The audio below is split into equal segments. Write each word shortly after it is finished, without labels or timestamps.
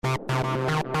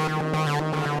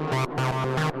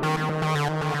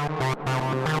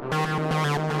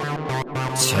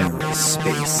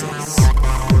TerraSpaces.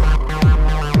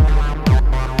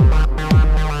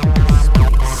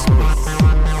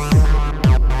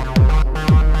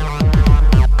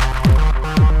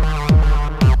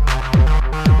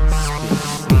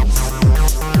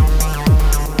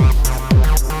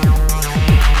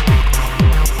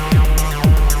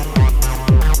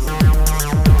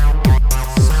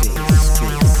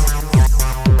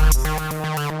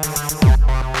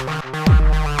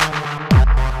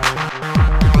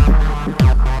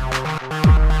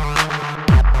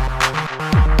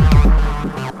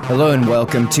 Hello and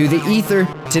welcome to The Ether.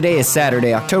 Today is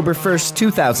Saturday, October 1st,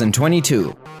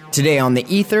 2022. Today on The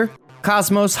Ether,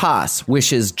 Cosmos HOSS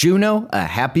wishes Juno a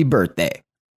happy birthday.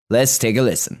 Let's take a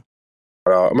listen.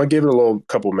 I'm going to give it a little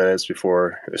couple minutes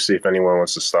before see if anyone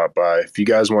wants to stop by. If you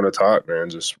guys want to talk, man,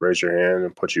 just raise your hand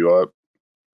and put you up.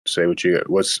 Say what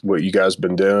you guys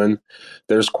been doing.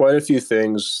 There's quite a few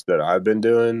things that I've been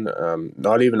doing.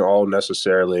 Not even all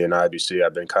necessarily in IBC.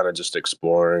 I've been kind of just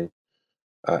exploring.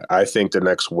 I think the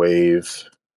next wave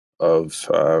of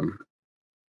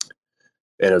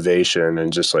innovation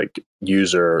and just like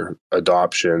user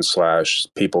adoption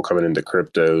 / people coming into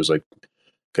crypto is like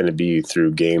going to be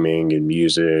through gaming and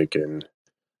music and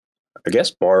I guess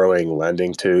borrowing,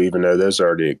 lending too, even though those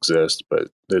already exist. But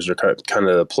those are kind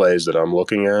of the plays that I'm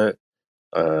looking at.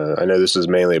 I know this is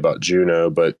mainly about Juno,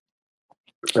 but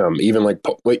even like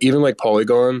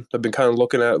Polygon, I've been kind of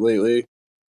looking at lately.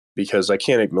 Because I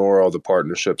can't ignore all the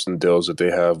partnerships and deals that they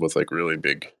have with like really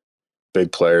big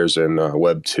players in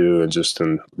Web 2 and just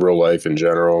in real life in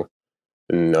general.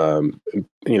 And,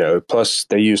 plus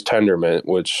they use Tendermint,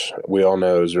 which we all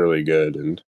know is really good.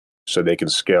 And so they can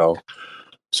scale.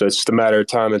 So it's just a matter of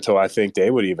time until I think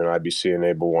they would even IBC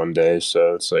enable one day.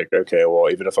 So it's like, okay, well,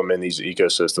 even if I'm in these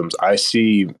ecosystems, I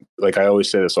see, like I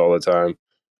always say this all the time,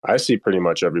 I see pretty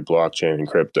much every blockchain in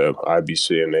crypto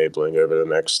IBC enabling over the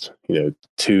next,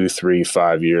 2, 3,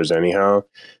 5 years anyhow.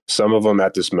 Some of them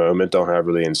at this moment don't have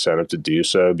really incentive to do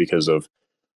so because of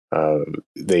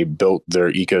they built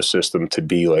their ecosystem to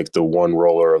be like the one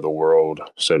roller of the world,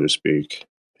 so to speak.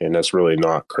 And that's really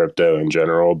not crypto in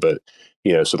general. But,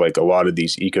 so like a lot of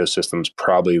these ecosystems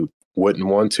probably wouldn't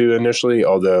want to initially,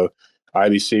 although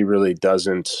IBC really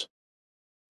doesn't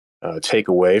take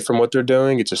away from what they're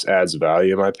doing. It just adds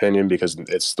value, in my opinion, because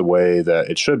it's the way that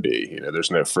it should be.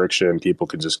 There's no friction. People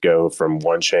can just go from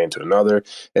one chain to another.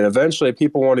 And eventually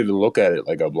people won't even look at it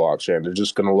like a blockchain. They're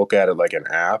just going to look at it like an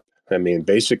app. I mean,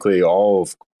 basically all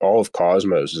of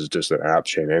Cosmos is just an app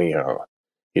chain anyhow.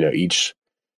 Each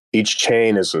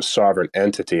chain is a sovereign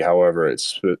entity. However, it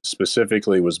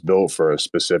specifically was built for a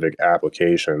specific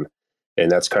application.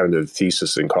 And that's kind of the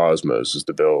thesis in Cosmos, is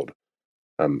to build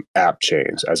app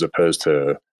chains as opposed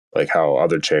to like how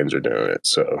other chains are doing it.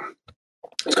 So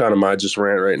it's kind of my just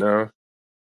rant right now.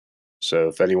 So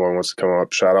if anyone wants to come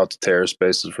up, shout out to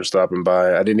TerraSpaces for stopping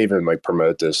by. I didn't even like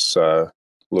promote this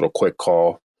little quick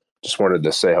call. Just wanted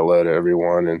to say hello to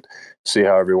everyone and see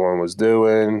how everyone was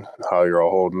doing, how you're all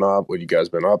holding up, what you guys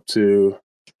been up to.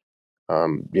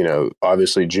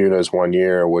 Obviously Juno's 1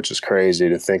 year, which is crazy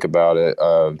to think about it.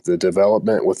 The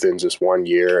development within just 1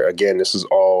 year. Again, this is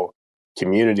all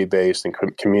community-based and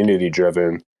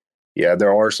community-driven. Yeah,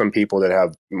 there are some people that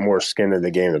have more skin in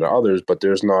the game than others, but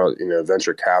there's not,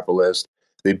 venture capitalists.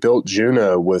 They built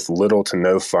Juno with little to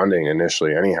no funding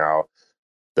initially anyhow.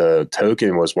 The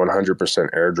token was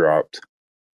 100% airdropped,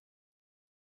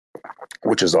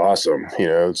 which is awesome.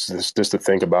 It's just to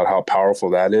think about how powerful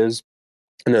that is.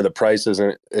 I know the price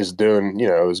is doing,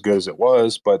 as good as it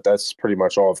was, but that's pretty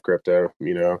much all of crypto,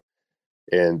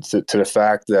 and to the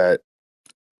fact that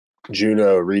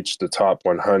Juno reached the top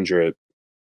 100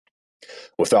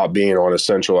 without being on a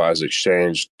centralized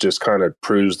exchange just kind of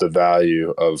proves the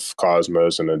value of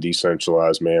Cosmos in a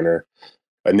decentralized manner.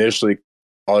 Initially,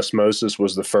 Osmosis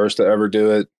was the first to ever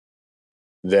do it.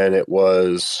 Then it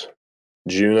was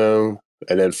Juno,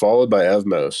 and then followed by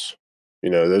Evmos.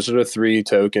 Those are the three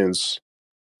tokens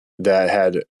that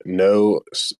had no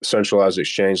centralized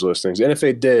exchange listings. And if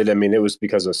they did, I mean, it was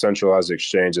because a centralized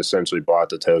exchange essentially bought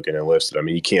the token and listed. I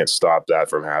mean, you can't stop that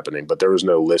from happening, but there was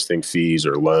no listing fees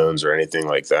or loans or anything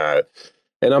like that.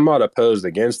 And I'm not opposed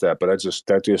against that, but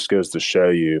that just goes to show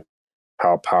you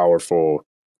how powerful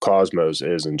Cosmos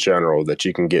is in general, that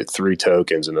you can get three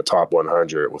tokens in the top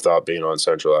 100 without being on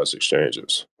centralized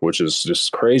exchanges, which is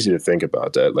just crazy to think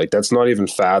about that. Like, that's not even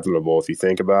fathomable if you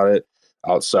think about it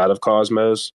outside of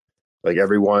Cosmos. Like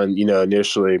everyone,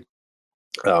 initially,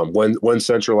 when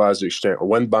centralized exchange,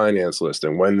 when Binance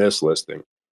listing, when this listing,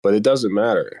 but it doesn't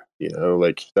matter.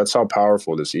 Like that's how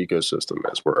powerful this ecosystem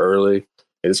is. We're early,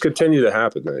 and it's continued to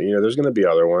happen. There's going to be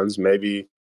other ones. Maybe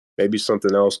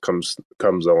something else comes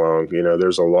along.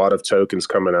 There's a lot of tokens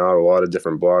coming out, a lot of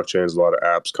different blockchains, a lot of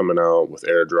apps coming out with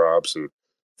airdrops and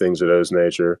things of those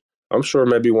nature. I'm sure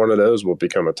maybe one of those will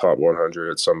become a top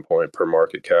 100 at some point per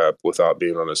market cap without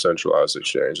being on a centralized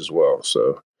exchange as well.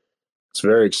 So it's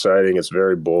very exciting. It's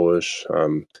very bullish.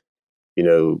 You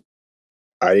know,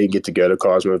 I didn't get to go to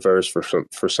Cosmoverse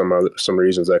for some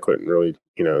reasons I couldn't really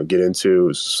get into. It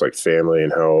was just like family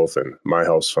and health, and my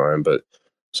health's fine, but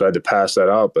so I had to pass that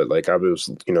out. But like I was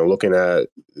looking at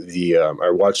the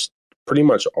I watched pretty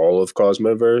much all of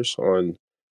Cosmoverse on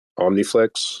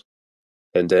Omniflix,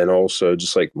 and then also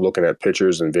just like looking at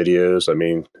pictures and videos. I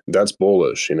mean, that's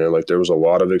bullish. Like there was a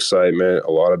lot of excitement,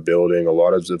 a lot of building, a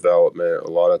lot of development, a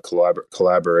lot of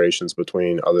collaborations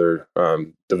between other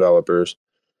developers.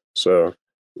 So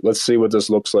let's see what this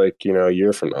looks like, a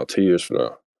year from now, 2 years from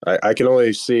now. I can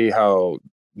only see how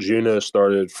Juno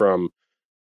started from,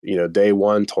 day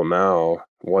one till now,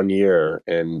 1 year,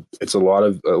 and it's a lot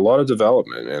of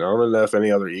development. And I don't know if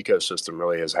any other ecosystem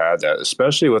really has had that,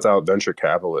 especially without venture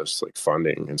capitalists like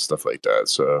funding and stuff like that.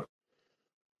 So,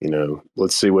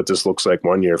 let's see what this looks like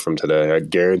 1 year from today. I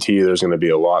guarantee you there's going to be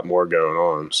a lot more going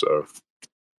on. So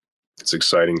it's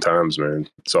exciting times, man.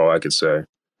 That's all I could say.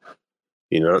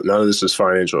 None of this is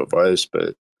financial advice,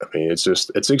 but I mean,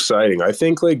 it's exciting. I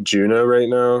think like Juno right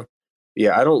now,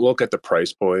 yeah, I don't look at the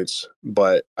price points,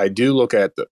 but I do look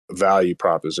at the value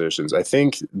propositions. I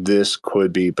think this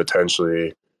could be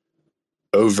potentially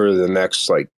over the next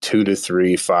like 2 to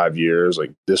 3, 5 years,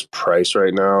 like this price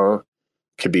right now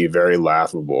could be very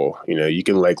laughable. You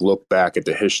can like look back at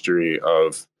the history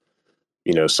of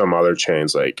some other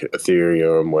chains like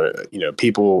Ethereum, where,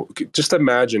 people just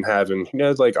imagine having,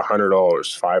 like $100,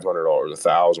 $500,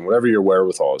 1,000, whatever your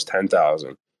wherewithal is,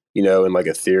 10,000, and like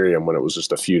Ethereum when it was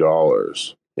just a few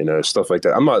dollars, stuff like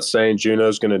that. I'm not saying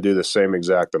Juno's going to do the same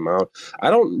exact amount. I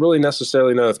don't really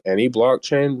necessarily know if any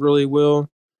blockchain really will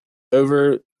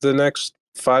over the next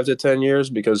 5 to 10 years,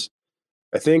 because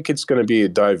I think it's going to be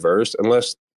diverse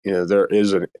unless, there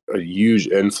is a huge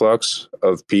influx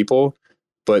of people.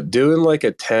 But doing like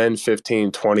a 10,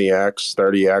 15, 20x,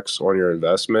 30x on your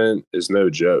investment is no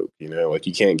joke. Like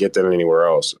you can't get that anywhere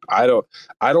else. I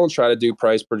don't try to do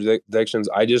price predictions.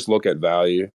 I just look at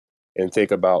value and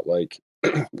think about like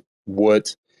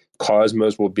what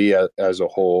Cosmos will be as a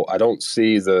whole. I don't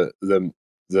see the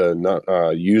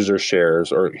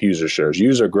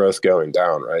user growth going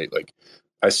down, right? Like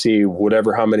I see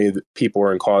how many people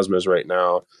are in Cosmos right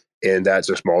now, and that's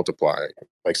just multiplying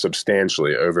like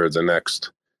substantially over the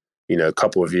next,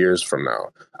 couple of years from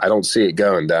now. I don't see it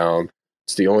going down.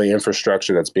 It's the only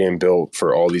infrastructure that's being built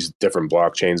for all these different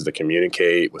blockchains to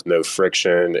communicate with no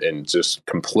friction and just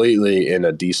completely in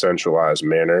a decentralized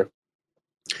manner.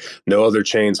 No other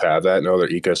chains have that. No other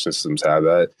ecosystems have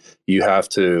that. You have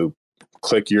to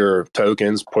click your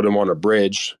tokens, put them on a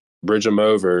bridge them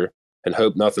over, and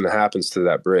hope nothing happens to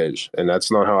that bridge. And that's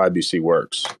not how IBC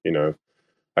works.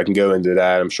 I can go into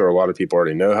that. I'm sure a lot of people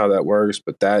already know how that works,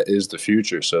 but that is the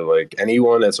future. So like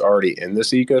anyone that's already in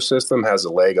this ecosystem has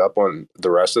a leg up on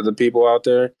the rest of the people out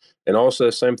there. And also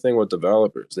same thing with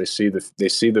developers. They see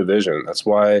the vision. That's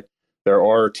why there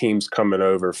are teams coming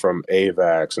over from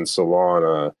AVAX and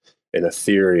Solana and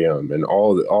Ethereum and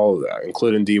all of that,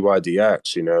 including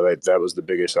DYDX. That was the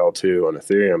biggest L2 on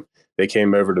Ethereum. They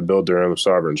came over to build their own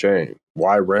sovereign chain.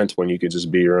 Why rent when you could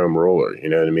just be your own ruler? You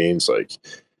know what I mean? It's like,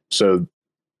 so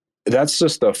that's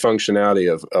just the functionality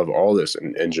of all this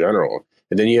in general.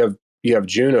 And then you have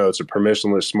Juno. It's a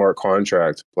permissionless smart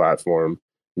contract platform.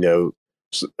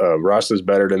 Rust is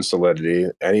better than Solidity.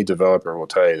 Any developer will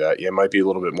tell you that. Yeah, it might be a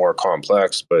little bit more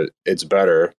complex, but it's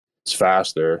better. It's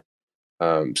faster.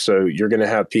 So you're going to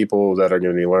have people that are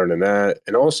going to be learning that.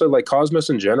 And also like Cosmos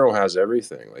in general has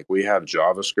everything. Like we have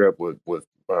JavaScript with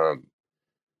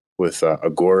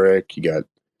Agoric.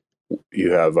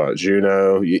 You have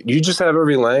Juno. You just have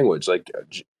every language. Like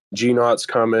GNOT's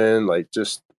coming. Like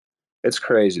just it's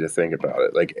crazy to think about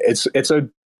it. Like it's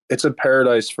a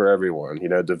paradise for everyone.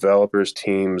 Developers,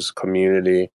 teams,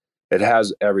 community. It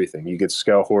has everything. You could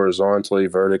scale horizontally,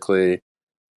 vertically.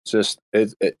 It's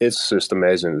just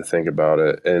amazing to think about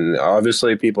it. And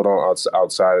obviously, people don't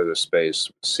outside of the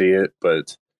space see it,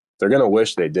 but they're gonna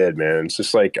wish they did, man. It's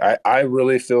just like I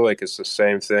really feel like it's the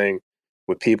same thing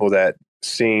with people that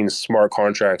seen smart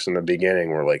contracts in the beginning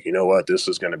were like, you know what, this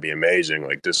is going to be amazing.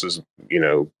 Like this is,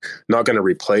 not going to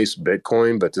replace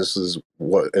Bitcoin, but this is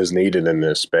what is needed in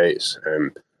this space.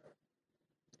 And,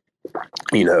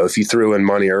 if you threw in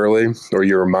money early or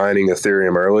you were mining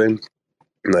Ethereum early,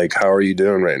 Like, how are you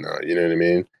doing right now? You know what I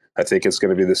mean? I think it's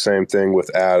going to be the same thing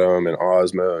with Atom and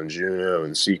Osmo and Juno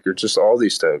and Secret, just all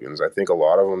these tokens. I think a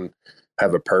lot of them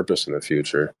have a purpose in the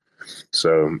future.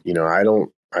 So,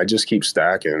 I just keep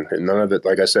stacking. And none of it,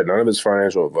 like I said, none of it's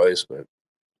financial advice, but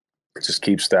just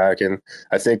keep stacking.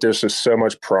 I think there's just so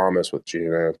much promise with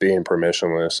Juno being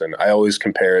permissionless. And I always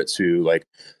compare it to like,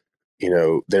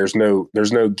 there's no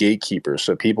gatekeeper,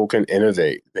 so people can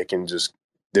innovate. They can just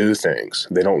do things.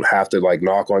 They don't have to like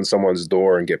knock on someone's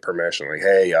door and get permission. Like,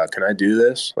 hey, can I do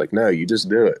this? Like, no, you just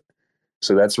do it.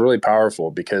 So that's really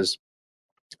powerful because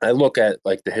I look at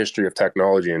like the history of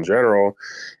technology in general.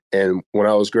 And when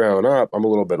I was growing up, I'm a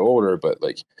little bit older, but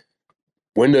like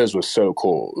Windows was so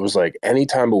cool. It was like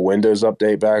anytime a Windows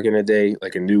update back in the day,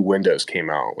 like a new Windows came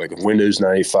out, like Windows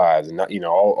 95, and not,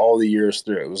 all the years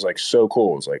through, it was like so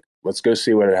cool. It was like, let's go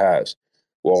see what it has.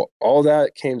 Well, all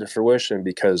that came to fruition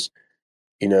because,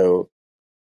 you know,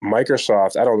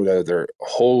 Microsoft, I don't know their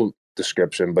whole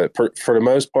description, but for the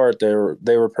most part, they were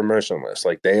permissionless.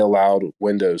 Like they allowed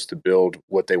Windows to build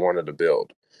what they wanted to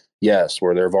build. Yes,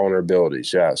 were there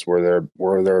vulnerabilities? Yes, were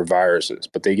there viruses?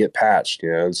 But they get patched.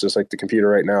 It's just like the computer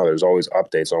right now. There's always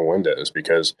updates on Windows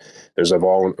because there's a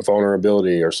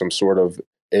vulnerability or some sort of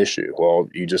issue. Well,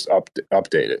 you just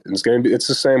update it, and it's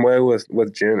the same way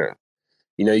with Juno.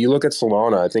 You look at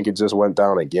Solana. I think it just went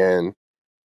down again.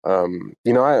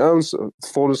 I own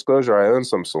full disclosure. I own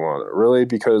some Solana really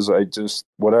because I just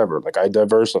whatever. Like I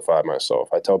diversify myself.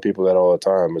 I tell people that all the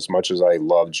time. As much as I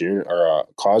love June or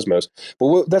Cosmos,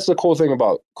 but that's the cool thing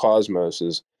about Cosmos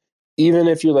is even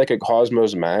if you're like a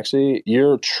Cosmos maxi,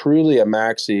 you're truly a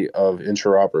maxi of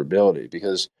interoperability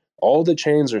because all the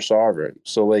chains are sovereign.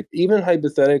 So like even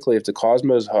hypothetically, if the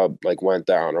Cosmos hub like went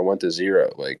down or went to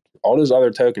zero, like all those other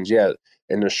tokens, yeah,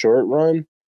 in the short run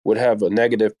would have a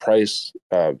negative price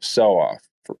sell off,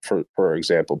 for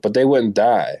example, but they wouldn't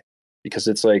die because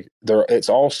it's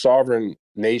all sovereign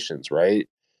nations, right?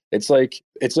 It's like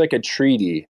a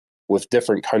treaty with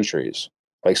different countries.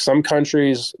 Like some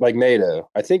countries, like NATO,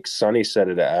 I think Sonny said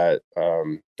it at, I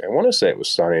want to say it was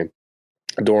Sonny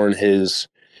during his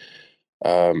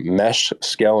mesh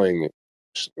scaling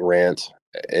rant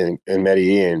in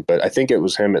Medellin, but I think it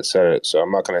was him that said it. So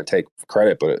I'm not going to take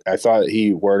credit, but I thought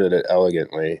he worded it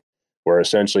elegantly, where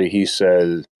essentially he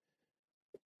said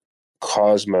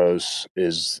Cosmos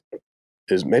is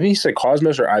maybe he said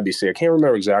Cosmos or IBC. I can't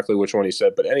remember exactly which one he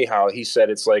said, but anyhow, he said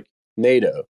it's like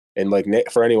NATO, and like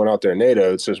for anyone out there,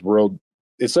 NATO, it's just world.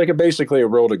 It's like basically a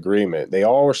world agreement. They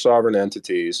all are sovereign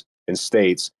entities and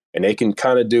states, and they can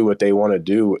kind of do what they want to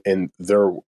do in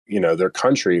their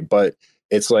country. But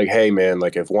it's like, hey man,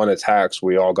 like if one attacks,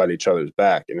 we all got each other's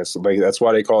back, and it's like that's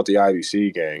why they call it the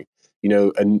IBC gang.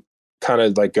 And kind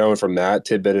of like going from that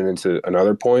tidbit into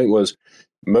another point was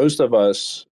most of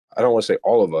us, I don't want to say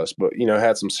all of us, but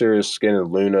had some serious skin in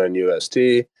Luna and UST,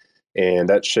 and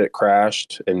that shit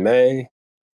crashed in May.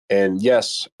 And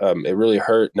yes, it really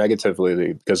hurt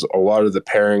negatively because a lot of the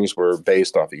pairings were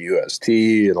based off of UST,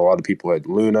 and a lot of people had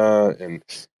Luna, and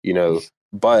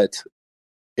but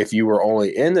if you were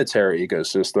only in the Terra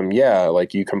ecosystem, yeah,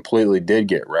 like you completely did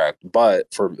get wrecked.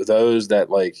 But for those that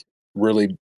like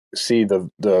really see the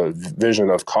vision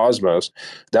of Cosmos,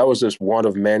 that was just one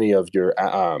of many of your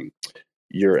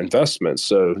investments.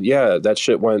 So yeah, that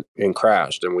shit went and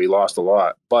crashed and we lost a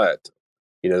lot. But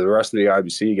the rest of the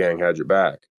IBC gang had your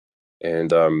back.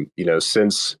 And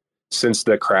since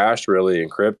the crash really in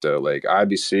crypto, like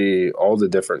IBC, all the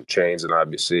different chains in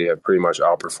IBC have pretty much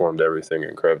outperformed everything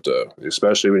in crypto,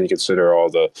 especially when you consider all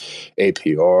the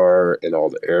APR and all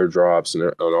the airdrops and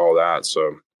all that.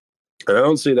 So and I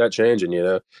don't see that changing,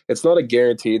 It's not a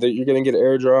guarantee that you're going to get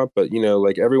airdrop, but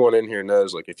like everyone in here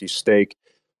knows, like if you stake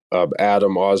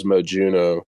Atom, Osmo,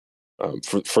 Juno.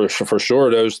 For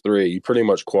sure, those three, you pretty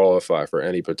much qualify for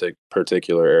any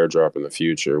particular airdrop in the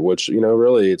future, which,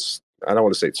 really I don't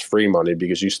want to say it's free money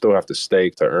because you still have to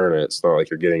stake to earn it. It's not like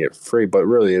you're getting it for free, but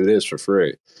really it is for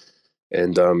free.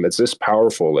 And it's just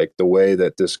powerful, like the way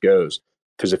that this goes.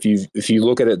 Because if you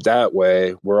look at it that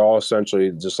way, we're all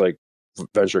essentially just like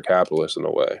venture capitalists in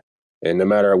a way. And no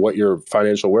matter what your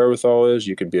financial wherewithal is,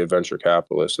 you can be a venture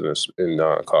capitalist in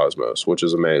Cosmos, which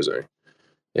is amazing.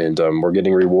 And we're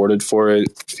getting rewarded for it,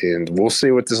 and we'll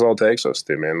see what this all takes us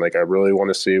to, man. Like I really want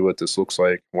to see what this looks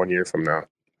like 1 year from now.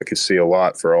 I could see a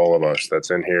lot for all of us that's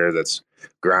in here, that's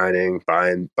grinding,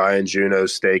 buying Juno,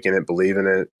 staking it, believing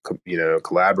it,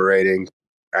 collaborating,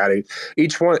 adding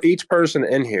each person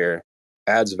in here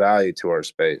adds value to our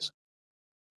space.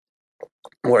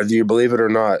 Whether you believe it or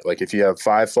not, like if you have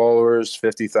 5 followers,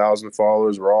 50,000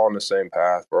 followers, we're all on the same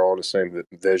path. We're all on the same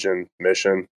vision,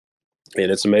 mission,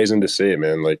 and it's amazing to see,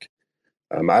 man. Like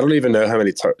I don't even know how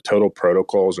many total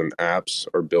protocols and apps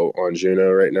are built on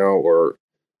Juno right now, or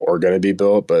going to be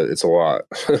built, but it's a lot.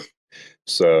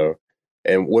 So,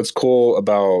 and what's cool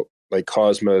about like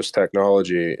Cosmos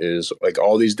technology is like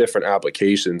all these different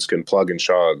applications can plug and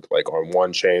chug like on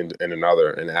one chain and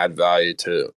another and add value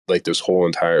to like this whole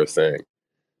entire thing.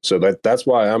 So that's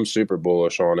why I'm super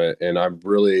bullish on it, and I'm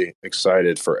really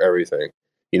excited for everything.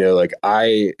 Like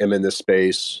I am in this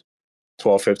space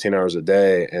 12, 15 hours a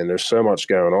day, and there's so much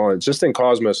going on just in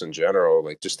Cosmos in general,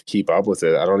 like just to keep up with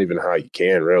it. I don't even know how you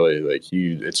can really, like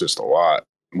it's just a lot,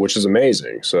 which is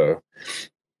amazing. So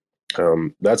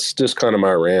that's just kind of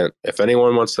my rant. If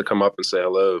anyone wants to come up and say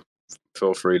hello,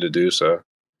 feel free to do so.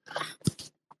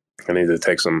 I need to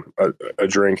take a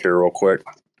drink here real quick.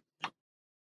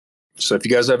 So if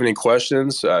you guys have any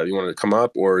questions, you want to come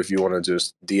up, or if you want to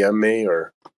just DM me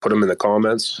or put them in the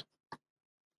comments,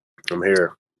 I'm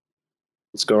here.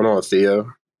 What's going on, Theo?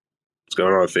 What's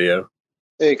going on, Theo?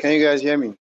 Hey, can you guys hear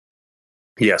me?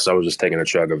 Yes, I was just taking a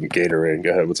chug of Gatorade.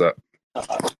 Go ahead. What's up?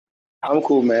 I'm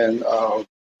cool, man. I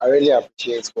really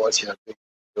appreciate what you're doing.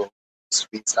 So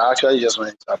sweet. I actually just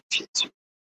wanted to appreciate you.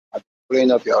 I've been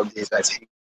following up your updates, I think.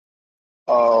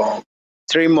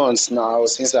 3 months now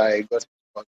since I got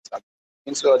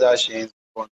into other chains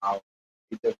for now.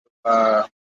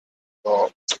 So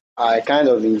I kind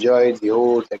of enjoyed the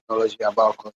whole technology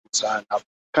about Cosmos, and I've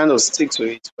kind of stick to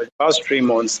it for the past 3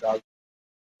 months now.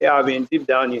 Yeah, I've been deep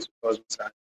down into Cosmos,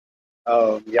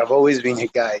 and you have always been a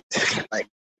guide, like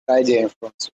right there in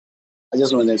front. So I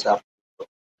just wanted to.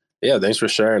 Yeah, thanks for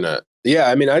sharing that. Yeah,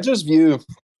 I mean, I just view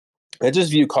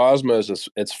Cosmos as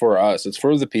it's for us. It's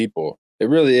for the people. It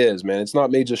really is, man. It's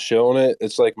not me just shilling it.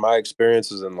 It's like my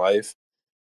experiences in life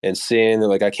and seeing that,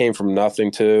 like, I came from nothing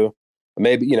to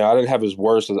maybe, I didn't have as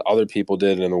worse as other people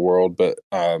did in the world, but,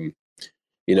 I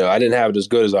didn't have it as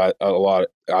good as a lot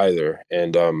either.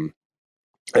 And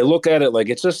I look at it like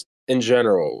it's just in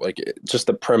general, like just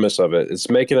the premise of it. It's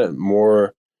making it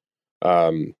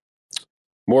um,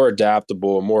 more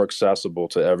adaptable, more accessible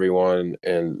to everyone.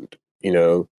 And,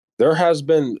 there has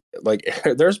been like,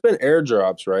 there's been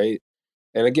airdrops, right?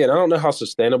 And again, I don't know how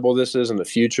sustainable this is in the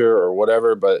future or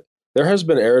whatever, but there has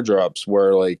been airdrops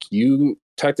where like you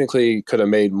technically could have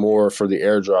made more for the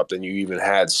airdrop than you even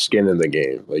had skin in the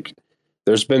game. Like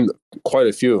there's been quite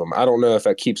a few of them. I don't know if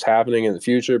that keeps happening in the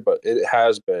future, but it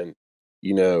has been,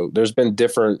 there's been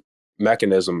different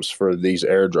mechanisms for these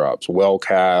airdrops, well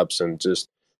caps, and just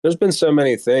there's been so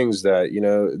many things that,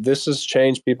 this has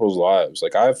changed people's lives.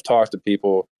 Like I've talked to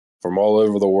people from all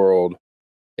over the world,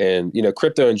 and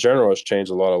crypto in general has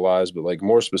changed a lot of lives, but like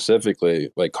more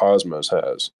specifically, like Cosmos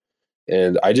has.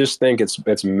 And I just think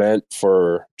it's meant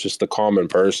for just the common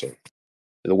person.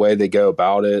 The way they go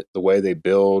about it, the way they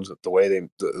build, the way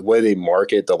they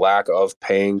market, the lack of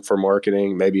paying for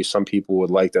marketing. Maybe some people would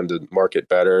like them to market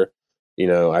better.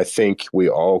 I think we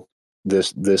all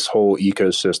this whole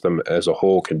ecosystem as a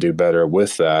whole can do better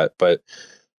with that. But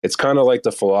it's kind of like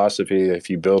the philosophy, if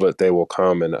you build it, they will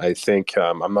come. And I think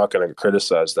I'm not going to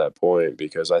criticize that point,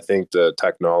 because I think the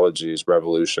technology is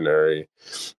revolutionary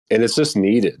and it's just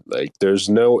needed. Like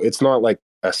it's not like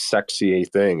a sexy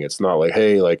thing. It's not like,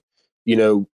 hey, like,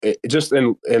 just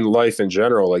in life in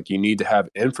general, like you need to have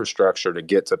infrastructure to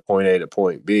get to point A to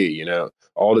point B,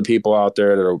 all the people out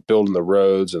there that are building the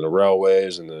roads and the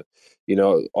railways and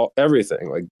everything,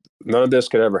 like none of this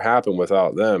could ever happen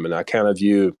without them. And I kind of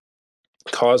view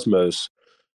Cosmos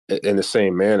in the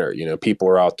same manner. People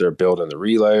are out there building the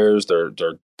relayers,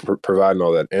 they're providing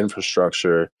all that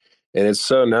infrastructure, and it's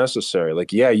so necessary.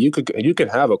 Like, yeah, you could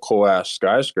have a cool ass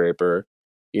skyscraper,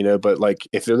 but like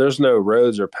if there's no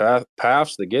roads or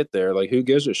paths to get there, like who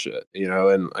gives a shit,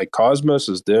 and like Cosmos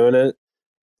is doing it,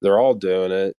 they're all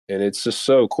doing it, and it's just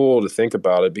so cool to think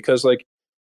about it, because like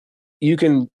you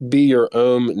can be your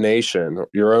own nation,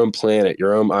 your own planet,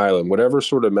 your own island, whatever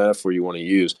sort of metaphor you want to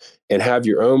use, and have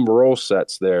your own rule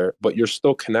sets there, but you're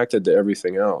still connected to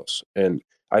everything else. And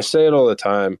I say it all the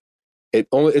time.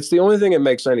 It's the only thing that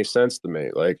makes any sense to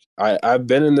me. Like I've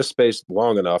been in this space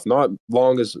long enough, not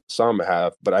long as some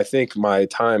have, but I think my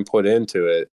time put into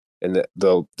it, and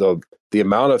the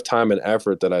amount of time and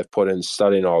effort that I've put in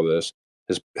studying all this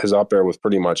is up there with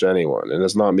pretty much anyone. And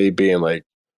it's not me being like,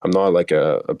 I'm not like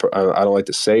I don't like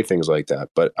to say things like that,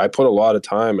 but I put a lot of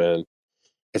time in.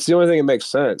 It's the only thing that makes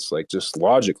sense, like just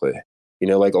logically.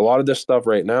 Like a lot of this stuff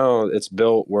right now, it's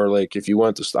built where like if you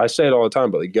went to, I say it all the time,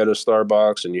 but like go to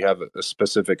Starbucks and you have a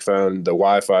specific phone, the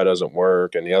Wi-Fi doesn't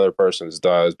work and the other person's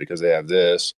does because they have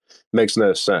this. It makes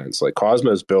no sense. Like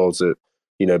Cosmos builds it,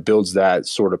 builds that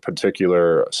sort of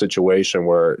particular situation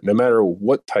where no matter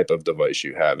what type of device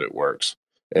you have, it works.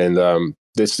 And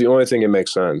It's the only thing that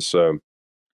makes sense. So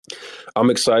I'm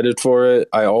excited for it.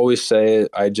 I always say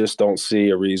it. I just don't see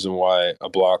a reason why a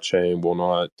blockchain will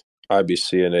not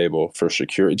IBC enable for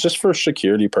security, just for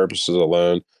security purposes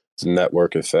alone. It's a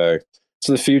network effect. It's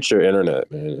the future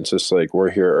internet, man. It's just like we're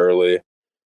here early.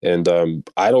 And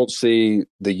I don't see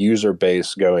the user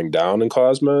base going down in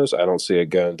Cosmos. I don't see it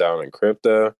going down in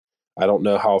crypto. I don't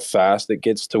know how fast it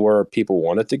gets to where people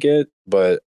want it to get,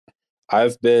 but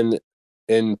I've been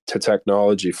into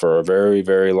technology for a very,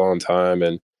 very long time.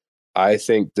 And I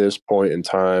think this point in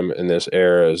time in this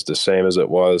era is the same as it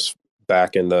was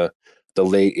back in the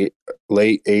late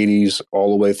 80s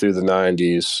all the way through the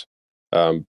 90s,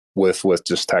 with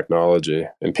just technology.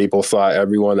 And people thought,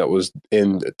 everyone that was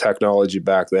in technology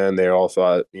back then, they all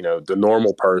thought, the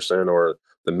normal person or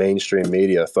the mainstream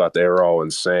media thought they were all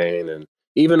insane. And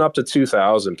even up to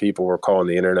 2000, people were calling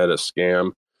the internet a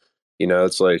scam.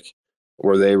 It's like,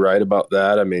 were they right about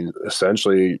that? I mean,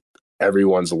 essentially,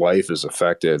 everyone's life is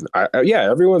affected. Yeah,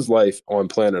 everyone's life on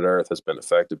planet Earth has been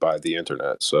affected by the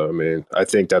internet. So, I mean, I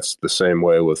think that's the same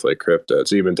way with like crypto.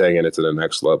 It's even taking it to the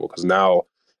next level because now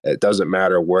it doesn't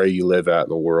matter where you live at in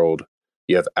the world.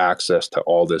 You have access to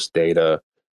all this data,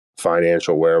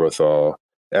 financial wherewithal,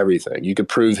 everything. You can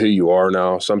prove who you are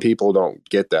now. Some people don't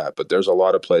get that, but there's a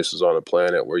lot of places on the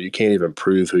planet where you can't even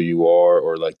prove who you are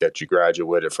or like that you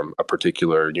graduated from a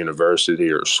particular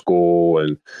university or school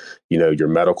and, your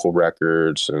medical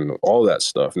records and all that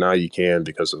stuff. Now you can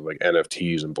because of like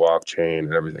NFTs and blockchain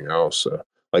and everything else. So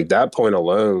like that point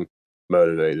alone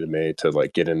motivated me to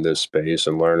like get in this space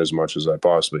and learn as much as I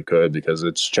possibly could because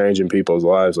it's changing people's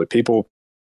lives. Like people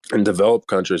in developed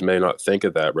countries may not think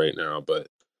of that right now, but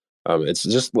it's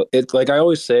just like I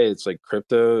always say, it's like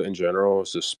crypto in general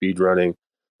is just speed running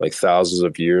like thousands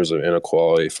of years of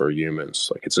inequality for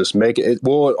humans. Like it's just make it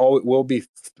will be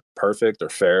perfect or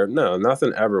fair. No,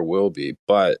 nothing ever will be,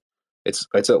 but it's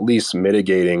at least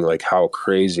mitigating like how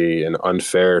crazy and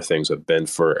unfair things have been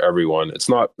for everyone. It's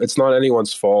not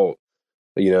anyone's fault,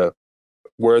 you know,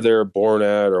 where they're born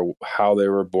at or how they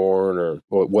were born or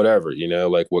whatever,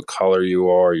 like what color you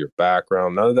are, your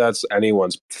background. None of that's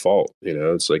anyone's fault.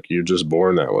 It's like you're just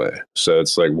born that way. So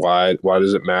it's like, why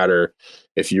does it matter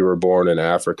if you were born in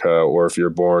Africa or if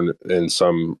you're born in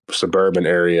some suburban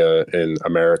area in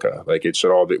America? Like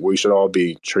we should all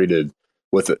be treated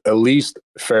with at least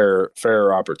fair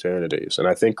opportunities. And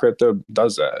I think crypto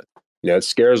does that. It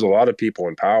scares a lot of people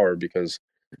in power because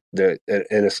in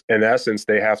essence,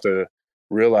 they have to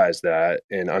realize that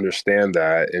and understand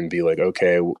that and be like,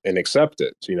 okay, and accept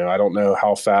it. I don't know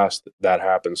how fast that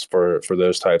happens for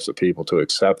those types of people to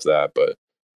accept that, but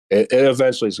it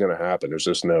eventually is going to happen. There's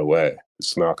just no way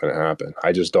it's not going to happen.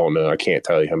 I just don't know. I can't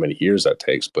tell you how many years that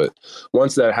takes, but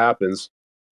once that happens,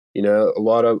 a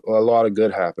lot of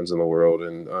good happens in the world.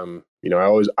 And,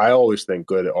 I always think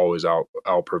good always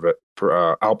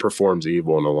outperforms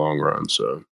evil in the long run.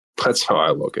 So that's how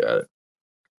I look at it.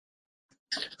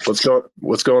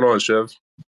 What's going on, Shiv?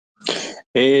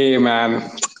 Hey,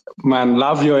 man,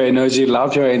 love your energy,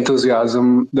 love your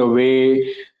enthusiasm. The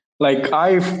way, like,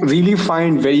 I really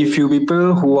find very few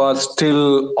people who are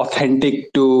still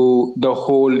authentic to the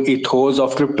whole ethos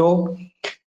of crypto,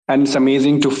 and it's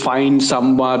amazing to find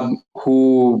someone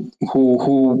who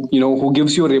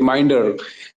gives you a reminder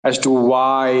as to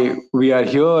why we are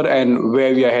here and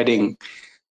where we are heading.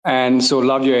 And so,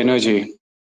 love your energy.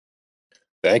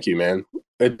 Thank you, man.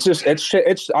 I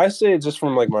say it just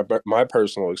from like my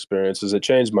personal experiences. It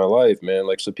changed my life, man.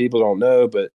 Like, so people don't know,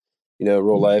 but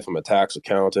real life, I'm a tax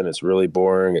accountant. It's really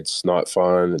boring. It's not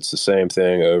fun. It's the same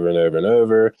thing over and over and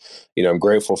over. I'm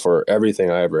grateful for everything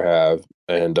I ever have.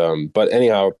 And but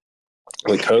anyhow,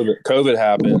 like COVID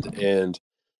happened and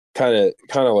kind of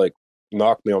like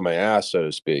knocked me on my ass, so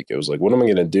to speak. It was like, what am I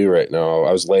going to do right now?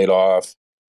 I was laid off.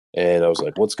 And I was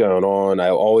like, what's going on? I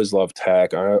always loved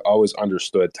tech. I always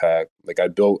understood tech. Like I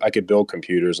could build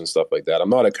computers and stuff like that. I'm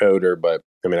not a coder, but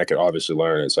I mean, I could obviously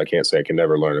learn it. So I can't say I can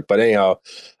never learn it. But anyhow,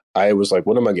 I was like,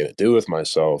 what am I going to do with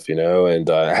myself? And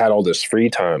I had all this free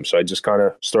time. So I just kind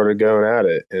of started going at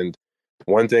it. And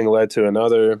one thing led to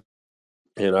another.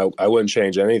 And I wouldn't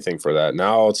change anything for that.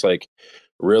 Now it's like,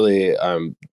 really,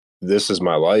 this is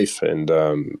my life, and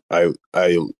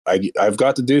I've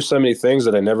got to do so many things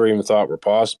that I never even thought were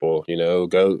possible.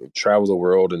 Go travel the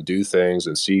world and do things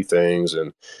and see things,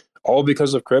 and all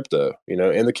because of crypto.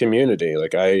 In the community,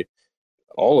 like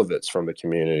all of it's from the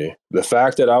community. The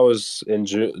fact that I was in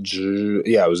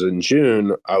I was in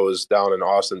June. I was down in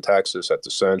Austin, Texas, at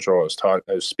the Central. I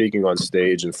was speaking on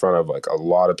stage in front of like a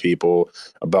lot of people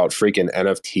about freaking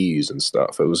NFTs and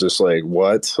stuff. It was just like,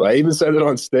 what? I even said it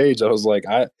on stage. I was like,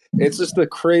 it's just the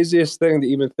craziest thing to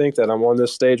even think that I'm on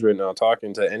this stage right now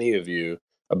talking to any of you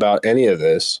about any of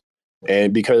this.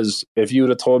 And because if you would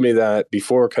have told me that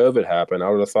before COVID happened, I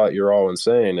would have thought you're all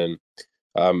insane. And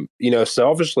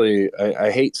selfishly, I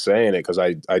hate saying it because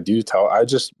I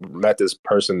just met this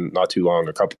person not too long,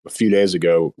 a few days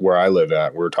ago where I live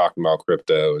at. We were talking about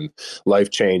crypto and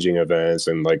life-changing events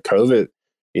and like COVID,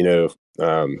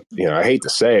 I hate to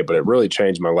say it, but it really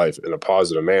changed my life in a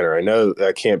positive manner. I know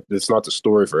that it's not the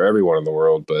story for everyone in the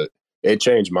world, but it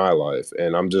changed my life.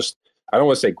 And I don't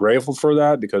want to say grateful for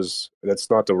that because that's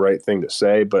not the right thing to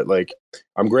say, but like,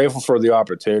 I'm grateful for the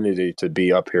opportunity to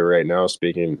be up here right now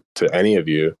speaking to any of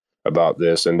you about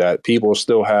this, and that people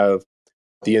still have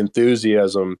the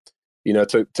enthusiasm,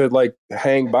 to like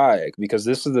hang by, because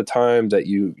this is the time that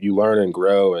you learn and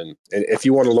grow. And if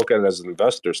you want to look at it as an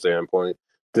investor standpoint,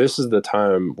 this is the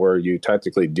time where you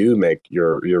technically do make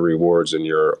your rewards and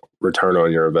your return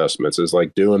on your investments. Is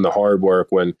like doing the hard work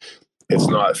when it's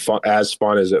not as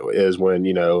fun as it is when,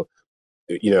 Juno's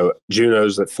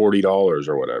at $40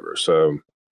 or whatever. So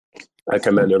I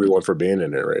commend everyone for being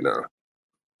in it right now.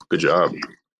 Good job.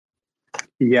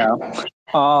 Yeah.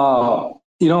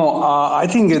 I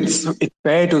think it's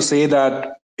fair to say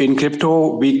that in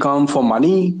crypto, we come for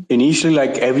money initially,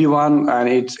 like everyone, and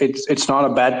it's not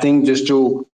a bad thing just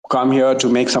to come here to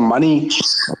make some money.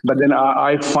 But then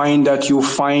I find that you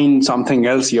find something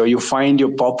else here. You find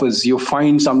your purpose. You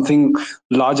find something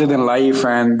larger than life,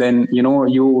 and then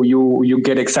you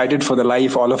get excited for the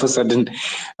life. All of a sudden,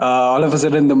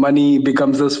 the money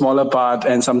becomes the smaller part,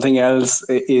 and something else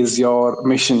is your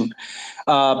mission.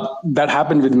 That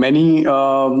happened with many.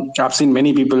 I've seen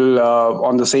many people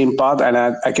on the same path, and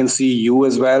I can see you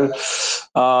as well.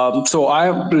 So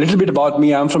a little bit about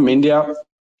me. I'm from India.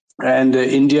 And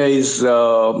India is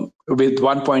with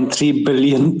 1.3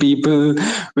 billion people,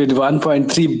 with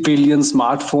 1.3 billion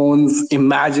smartphones.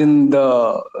 Imagine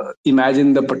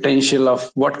the potential of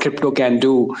what crypto can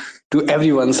do to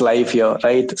everyone's life here,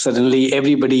 right? Suddenly,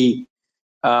 everybody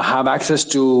have access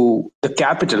to the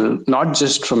capital, not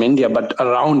just from India but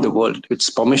around the world. It's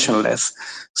permissionless,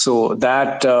 so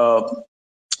that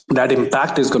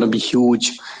impact is going to be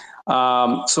huge.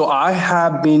 So I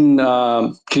have been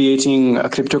creating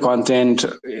crypto content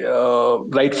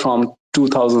right from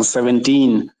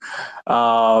 2017,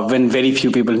 when very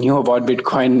few people knew about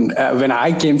Bitcoin. When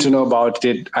I came to know about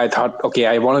it, I thought, okay,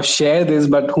 I want to share this,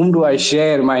 but whom do I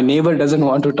share? My neighbor doesn't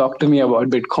want to talk to me about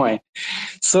Bitcoin.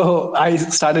 So I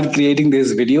started creating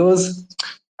these videos,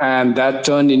 and that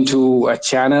turned into a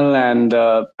channel. And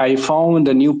I found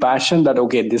a new passion that,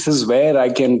 okay, this is where I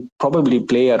can probably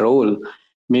play a role.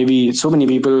 Maybe so many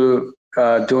people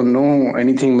don't know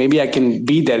anything. Maybe I can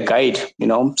be their guide,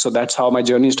 So that's how my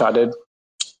journey started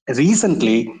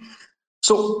recently.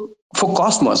 So for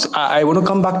Cosmos, I want to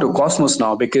come back to Cosmos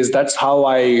now, because that's how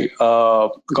I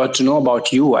got to know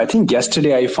about you. I think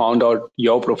yesterday I found out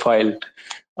your profile.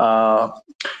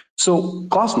 So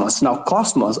Cosmos,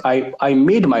 I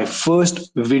made my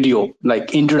first video,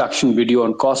 like introduction video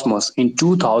on Cosmos in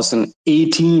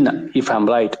 2018, if I'm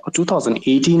right, or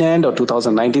 2018 end or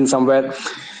 2019 somewhere.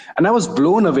 And I was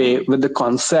blown away with the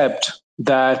concept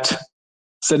that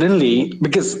suddenly,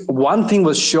 because one thing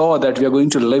was sure, that we are going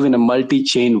to live in a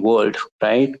multi-chain world,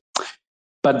 right?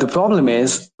 But the problem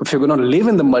is, if you're going to live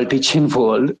in the multi-chain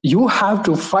world, you have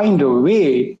to find a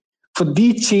way for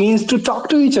these chains to talk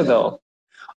to each other.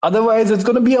 Otherwise, it's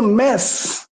going to be a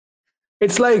mess.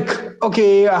 It's like,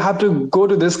 okay, I have to go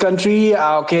to this country.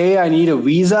 Okay, I need a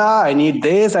visa. I need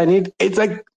this. It's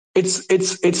like,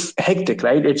 it's hectic,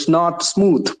 right? It's not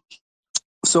smooth.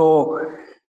 So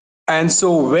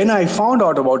when I found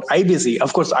out about IBC,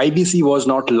 of course, IBC was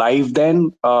not live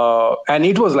then. And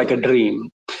it was like a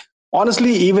dream.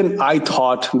 Honestly, even I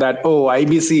thought that,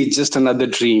 IBC is just another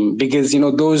dream, because,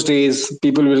 those days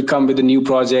people will come with a new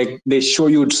project, they show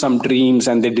you some dreams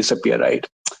and they disappear, right?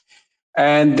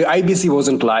 And the IBC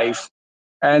wasn't live.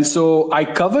 And so I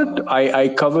covered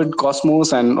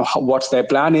Cosmos and what's their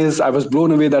plan is. I was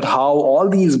blown away that how all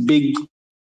these big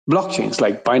blockchains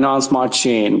like Binance Smart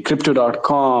Chain,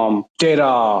 Crypto.com,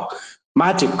 Terra,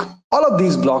 Matic, all of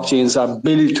these blockchains are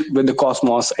built with the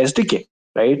Cosmos SDK,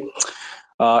 right?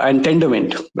 And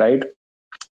Tendermint, right?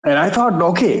 And I thought,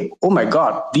 okay, oh my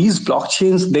God, these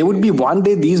blockchains, they would be one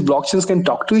day these blockchains can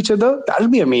talk to each other. That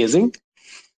would be amazing.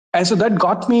 And so that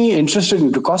got me interested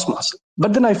into Cosmos.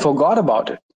 But then I forgot about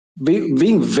it.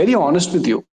 being very honest with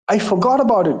you, I forgot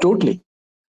about it totally.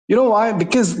 You know why?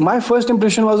 Because my first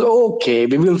impression was, okay,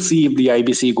 we will see if the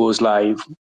IBC goes live.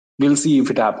 We'll see if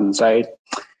it happens, right?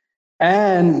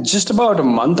 And just about a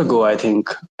month ago, I think,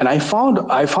 and I found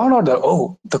out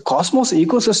that, the Cosmos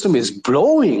ecosystem is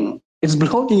blowing. It's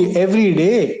blowing every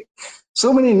day.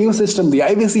 So many new systems. The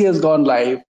IBC has gone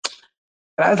live,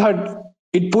 and I thought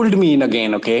it pulled me in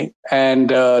again. Okay, and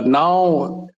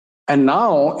now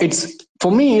it's,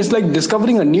 for me, it's like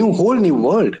discovering a whole new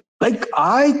world. Like,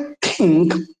 I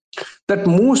think that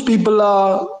most people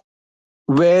are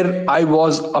where I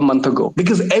was a month ago,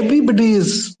 because everybody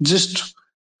is just,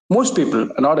 most people,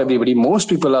 not everybody, most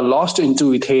people are lost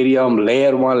into Ethereum,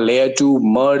 layer one, layer two,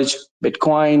 merge,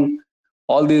 Bitcoin,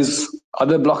 all these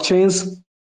other blockchains,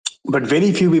 but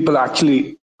very few people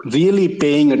actually really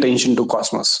paying attention to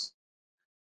Cosmos,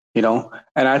 and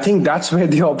I think that's where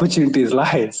the opportunities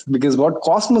lies, because what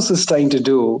Cosmos is trying to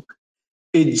do,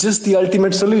 it's just the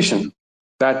ultimate solution.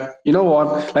 That, you know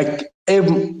what, like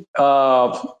EVMOS,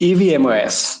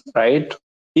 right?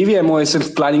 EVMOS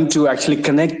is planning to actually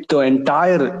connect the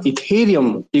entire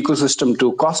Ethereum ecosystem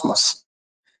to Cosmos.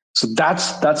 So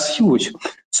that's huge.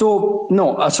 So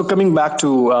no, so coming back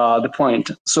to the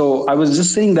point. So I was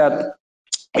just saying that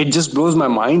it just blows my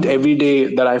mind every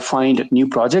day that I find new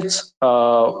projects.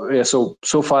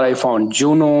 So far I found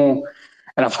Juno,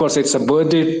 and of course it's a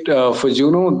birthday for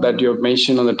Juno that you have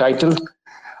mentioned on the title,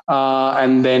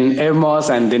 and then Evmos,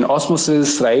 and then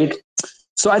Osmosis, right?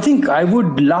 So I think I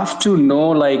would love to know,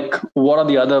 like, what are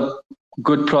the other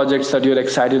good projects that you're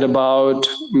excited about?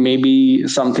 Maybe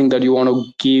something that you want to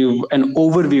give an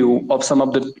overview of some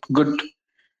of the good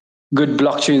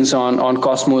blockchains on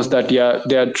Cosmos that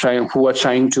they are trying, which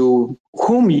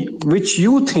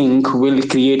you think will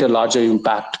create a larger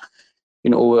impact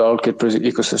in overall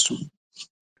ecosystem.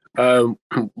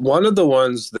 One of the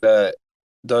ones that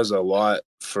does a lot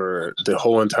for the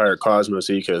whole entire Cosmos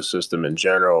ecosystem in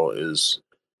general is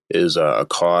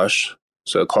HOSS.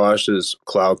 So HOSS is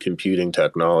cloud computing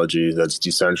technology that's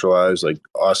decentralized. Like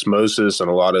Osmosis and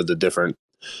a lot of the different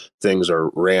things are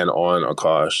ran on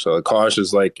Akash. So Akash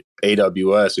is like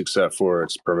AWS, except for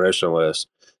it's permissionless.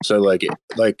 So like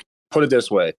put it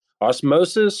this way,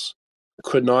 Osmosis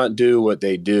could not do what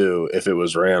they do if it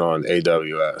was ran on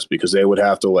AWS, because they would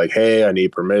have to, like, hey, I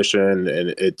need permission,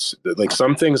 and it's like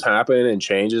some things happen and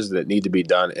changes that need to be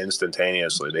done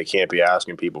instantaneously. They can't be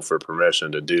asking people for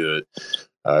permission to do it.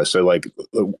 So like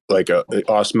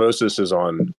Osmosis is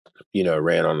on,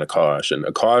 ran on Akash, and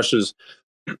Akash is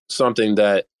something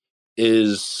that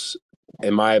is,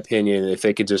 in my opinion, if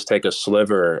they could just take a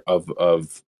sliver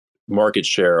of market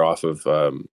share off of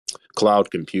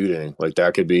cloud computing, like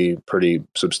that could be pretty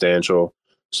substantial.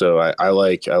 So I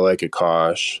like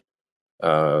Akash.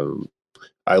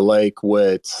 I like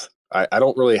what I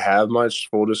don't really have much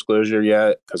full disclosure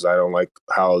yet, because I don't like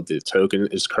how the token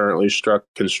is currently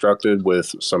constructed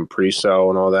with some pre-sale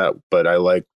and all that. But I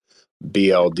like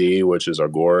BLD, which is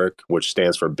Agoric, which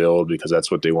stands for build, because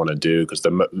that's what they want to do. Because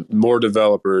the more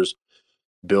developers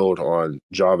build on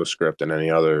JavaScript than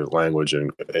any other language in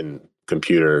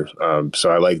computer. So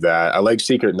I like that. I like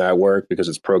Secret Network because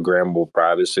it's programmable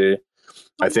privacy.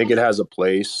 I think it has a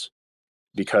place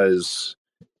because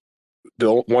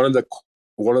one of the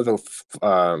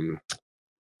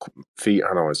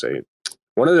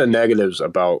negatives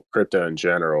about crypto in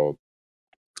general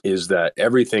is that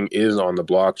everything is on the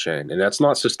blockchain, and that's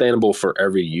not sustainable for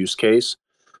every use case.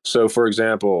 So for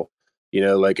example,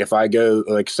 like if I go,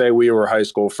 like say we were high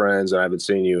school friends and I haven't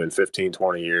seen you in 15,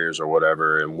 20 years or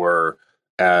whatever, and we're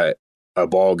at a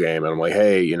ball game and I'm like,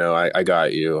 hey, I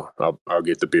got you. I'll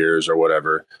get the beers or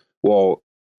whatever. Well,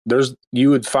 you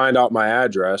would find out my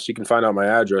address. You can find out my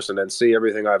address and then see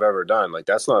everything I've ever done. Like,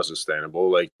 that's not sustainable.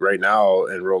 Like right now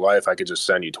in real life, I could just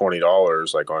send you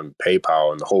 $20 like on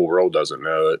PayPal and the whole world doesn't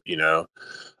know it,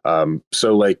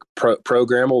 so like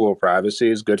programmable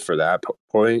privacy is good for that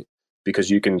point,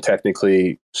 because you can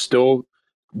technically still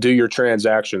do your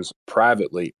transactions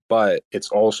privately, but it's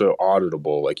also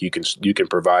auditable. Like you can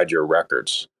provide your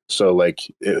records. So like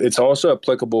it's also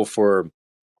applicable for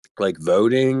like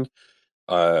voting.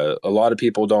 A lot of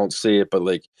people don't see it, but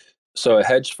like, so a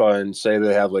hedge fund, say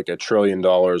they have like $1 trillion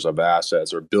of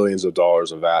assets or billions of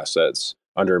dollars of assets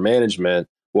under management.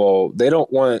 Well, they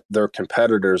don't want their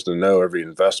competitors to know every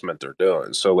investment they're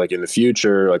doing. So like in the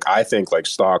future, like I think like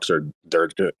stocks they're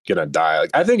going to die.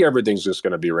 Like I think everything's just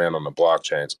going to be ran on the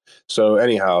blockchains. So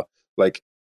anyhow, like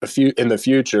in the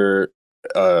future,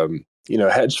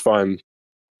 hedge fund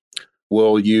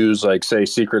will use like say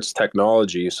Secret's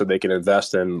technology so they can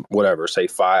invest in whatever, say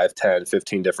 5, 10,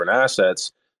 15 different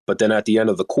assets. but then at the end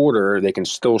of the quarter, they can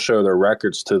still show their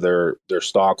records to their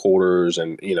stockholders,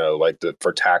 and like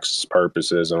for tax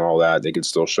purposes and all that, they can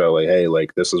still show like, hey,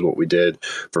 like this is what we did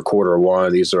for quarter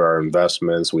one. These are our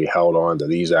investments. We held on to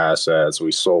these assets.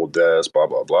 We sold this, blah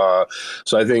blah blah.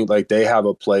 So I think like they have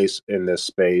a place in this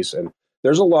space, and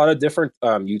there's a lot of different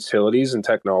utilities and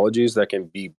technologies that can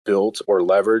be built or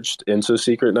leveraged into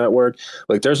Secret Network.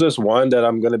 Like there's this one that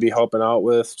I'm going to be helping out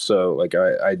with. So like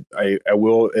I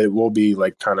will, it will be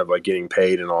like kind of like getting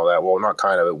paid and all that. Well, not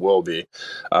kind of, it will be.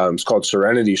 It's called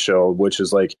Serenity Shield, which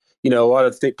is like, a lot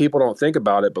of people don't think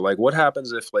about it, but like what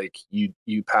happens if like you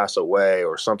pass away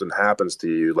or something happens to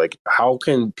you? Like how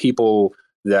can people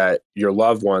that your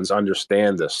loved ones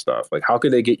understand this stuff? Like how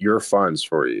could they get your funds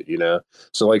for you?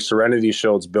 So like Serenity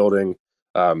Shield's building,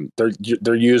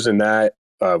 they're using that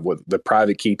with the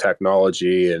private key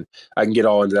technology, and I can get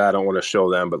all into that. I don't want to show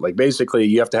them, but like basically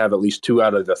you have to have at least 2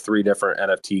 out of the 3 different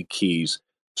NFT keys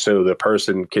so the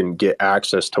person can get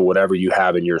access to whatever you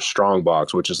have in your strong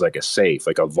box, which is like a safe,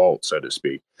 like a vault, so to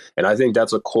speak. And I think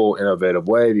that's a cool, innovative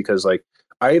way, because like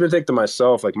I even think to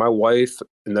myself, like my wife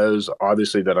knows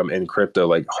obviously that I'm in crypto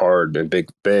like hard and big,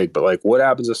 but like what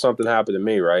happens if something happened to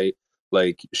me, right?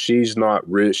 Like she's not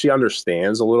really, she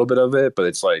understands a little bit of it, but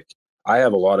it's like I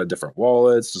have a lot of different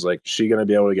wallets. Is like she going to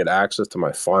be able to get access to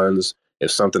my funds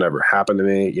if something ever happened to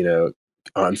me,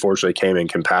 unfortunately came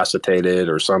incapacitated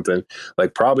or something?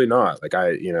 Like probably not. Like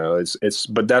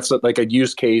but that's like a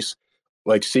use case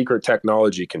like secret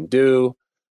technology can do.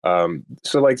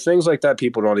 So like things like that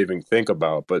people don't even think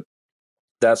about, but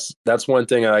that's one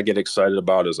thing I get excited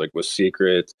about is like with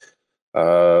Secret.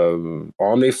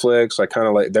 Omniflix, I kind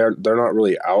of like, they're not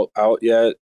really out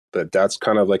yet, but that's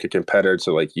kind of like a competitor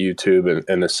to like YouTube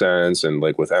in a sense, and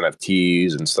like with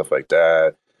NFTs and stuff like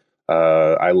that.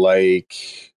 I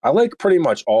like pretty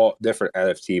much all different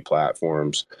NFT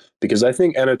platforms, because I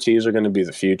think NFTs are going to be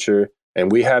the future, and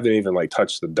we haven't even like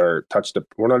touched the dirt,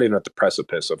 we're not even at the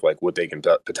precipice of like what they can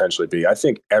potentially be. I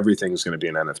think everything's going to be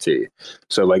an NFT.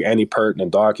 So like any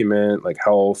pertinent document, like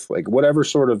health, like whatever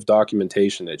sort of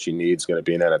documentation that you need is going to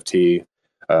be an NFT.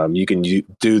 You can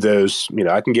do those,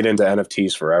 I can get into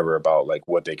NFTs forever about like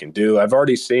what they can do. I've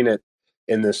already seen it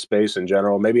in this space in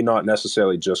general, maybe not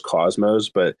necessarily just Cosmos,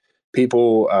 but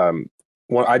people,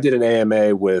 I did an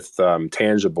AMA with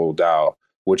Tangible DAO,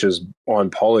 which is on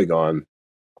Polygon,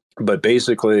 but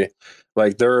basically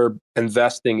like they're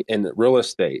investing in real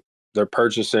estate. They're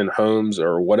purchasing homes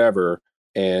or whatever,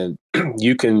 and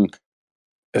you can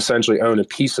essentially own a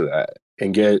piece of that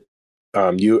and get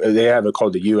they have it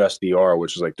called the USDR,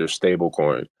 which is like their stable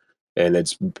coin, and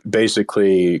it's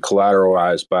basically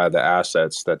collateralized by the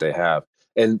assets that they have.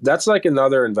 And that's like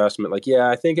another investment. Like, yeah,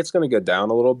 I think it's going to go down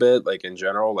a little bit, like in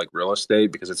general, like real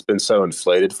estate, because it's been so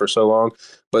inflated for so long.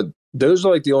 But those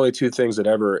are like the only 2 things that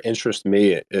ever interest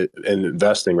me in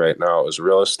investing right now is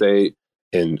real estate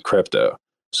and crypto.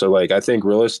 So like, I think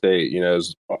real estate,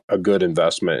 is a good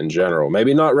investment in general.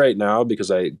 Maybe not right now,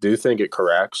 because I do think it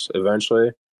corrects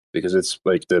eventually, because it's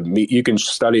like you can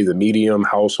study the medium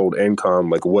household income,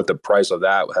 like what the price of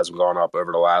that has gone up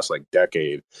over the last like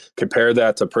decade. Compare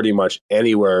that to pretty much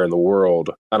anywhere in the world.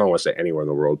 I don't want to say anywhere in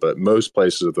the world, but most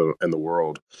places in the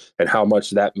world, and how much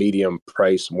that medium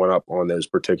price went up on those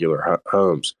particular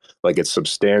homes. Like it's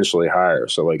substantially higher.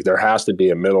 So like there has to be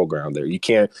a middle ground there. You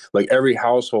can't, like every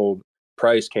household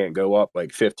price can't go up like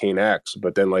 15x,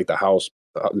 but then like the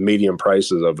median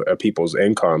prices of people's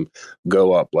income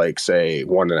go up like say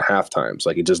 1.5 times.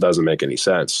 Like it just doesn't make any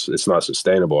sense. It's not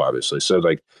sustainable, obviously. So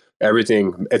like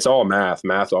everything, it's all math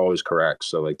always corrects.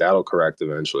 So like that'll correct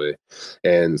eventually,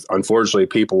 and unfortunately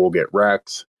people will get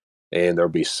wrecked and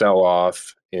there'll be sell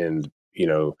off. And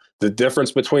the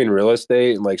difference between real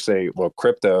estate and like say, well,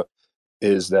 crypto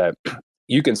is that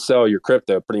you can sell your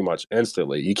crypto pretty much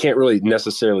instantly. You can't really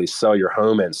necessarily sell your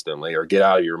home instantly or get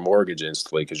out of your mortgage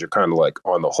instantly, because you're kind of like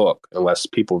on the hook unless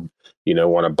people,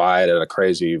 want to buy it at a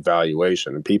crazy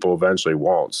valuation, and people eventually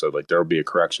won't. So like there'll be a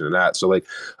correction in that. So like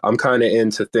I'm kind of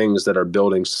into things that are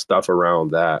building stuff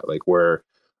around that, like where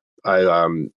I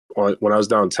when I was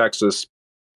down in Texas,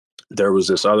 there was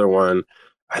this other one.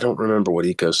 I don't remember what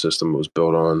ecosystem it was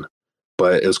built on,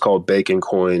 but it was called Bacon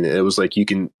Coin. It was like you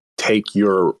can take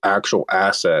your actual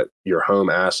asset, your home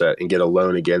asset, and get a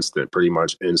loan against it pretty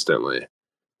much instantly,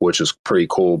 which is pretty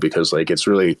cool, because like it's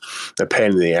really a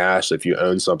pain in the ass if you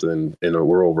own something in a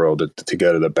real world to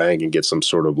go to the bank and get some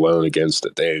sort of loan against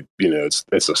it.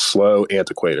 It's a slow,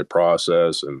 antiquated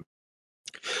process. And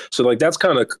so like that's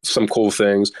kind of some cool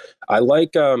things. I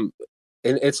like and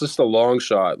it's just a long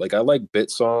shot. Like I like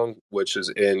Bitsong, which is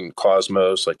in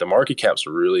Cosmos. Like the market cap's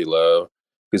really low,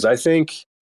 because I think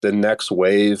the next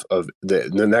wave of the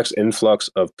next influx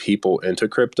of people into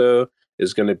crypto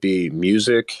is going to be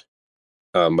music,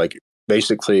 like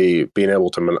basically being able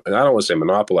to, I don't want to say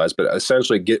monopolize, but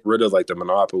essentially get rid of like the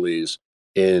monopolies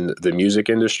in the music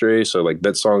industry. So like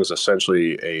BitSong is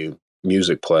essentially a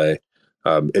music play.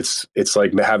 It's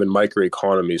like having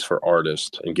microeconomies for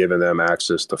artists and giving them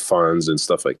access to funds and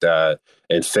stuff like that,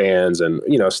 and fans and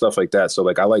stuff like that. So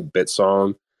like I like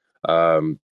BitSong.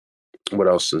 What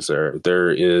else is there?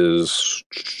 There is,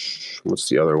 what's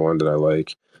the other one that I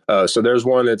like? So there's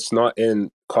one that's not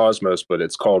in Cosmos, but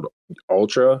it's called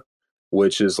Ultra,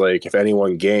 which is like if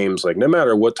anyone games, like no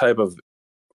matter what type of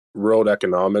world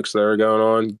economics that are going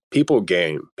on, people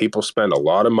game. People spend a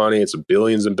lot of money. It's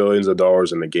billions and billions of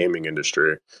dollars in the gaming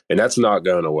industry, and that's not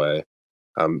going away.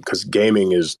 Because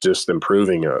gaming is just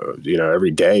improving,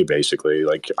 every day basically.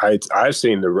 Like I've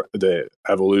seen the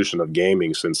evolution of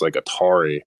gaming since like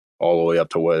Atari all the way up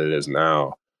to what it is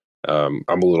now. I'm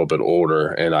a little bit older,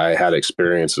 and I had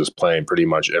experiences playing pretty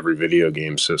much every video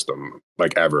game system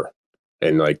like ever.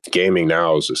 And like gaming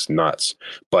now is just nuts.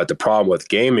 But the problem with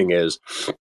gaming is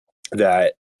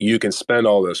that you can spend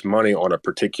all this money on a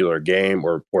particular game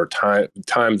or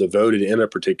time devoted in a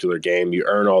particular game. You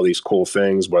earn all these cool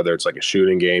things, whether it's like a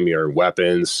shooting game, you earn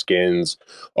weapons, skins,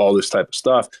 all this type of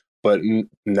stuff. But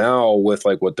now with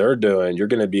like what they're doing, you're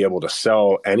going to be able to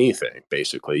sell anything.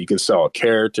 Basically, you can sell a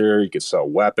character, you could sell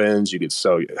weapons, you could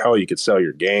sell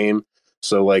your game.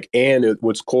 So like, and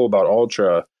what's cool about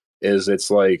Ultra is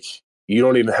it's like you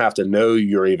don't even have to know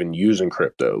you're even using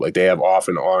crypto. Like they have off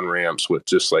and on ramps with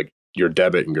just like your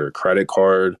debit and your credit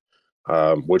card,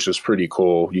 which is pretty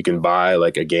cool. You can buy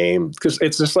like a game because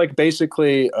it's just like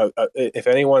basically, if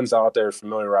anyone's out there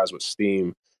familiarized with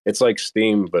Steam, it's like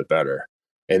Steam but better,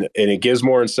 and it gives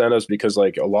more incentives because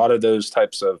like a lot of those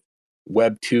types of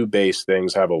Web 2 based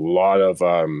things have a lot of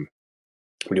what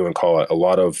do you want to call it? A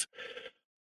lot of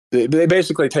they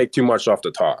basically take too much off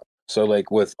the top. So like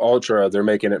with Ultra, they're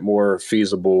making it more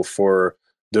feasible for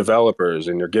developers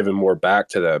and you're giving more back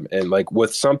to them. And like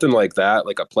with something like that,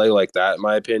 like a play like that, in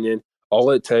my opinion, all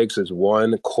it takes is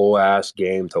one cool ass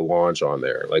game to launch on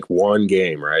there, like one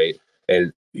game, right?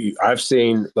 And I've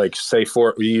seen like say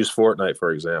we use Fortnite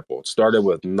for example. It started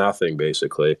with nothing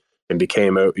basically and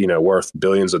became worth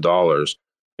billions of dollars.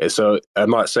 And so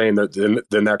I'm not saying that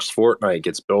the next Fortnite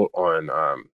gets built on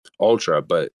Ultra,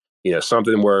 but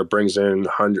something where it brings in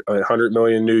 100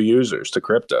 million new users to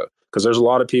crypto because there's a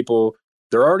lot of people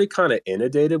they're already kind of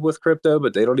inundated with crypto,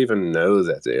 but they don't even know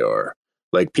that they are.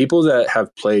 Like people that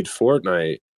have played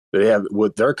Fortnite, they have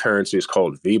what their currency is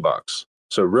called V-Bucks.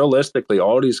 So realistically,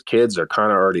 all these kids are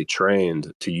kind of already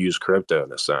trained to use crypto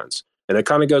in a sense. And it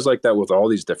kind of goes like that with all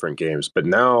these different games. But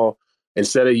now,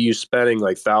 instead of you spending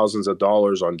like thousands of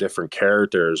dollars on different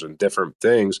characters and different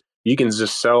things, you can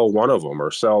just sell one of them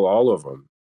or sell all of them.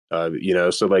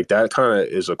 So like that kind of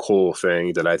is a cool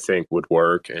thing that I think would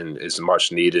work and is much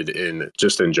needed in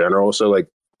general. So like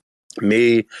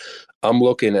me, I'm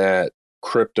looking at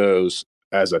cryptos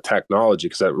as a technology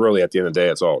because that really at the end of the day,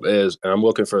 that's all it is. And I'm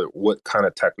looking for what kind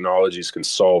of technologies can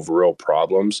solve real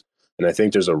problems. And I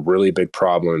think there's a really big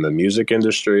problem in the music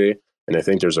industry. And I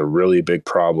think there's a really big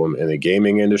problem in the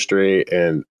gaming industry.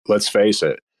 And let's face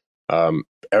it,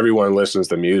 everyone listens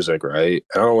to music, right?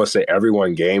 I don't want to say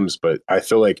everyone games, but I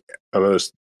feel like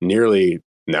almost nearly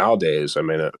nowadays, I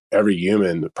mean, every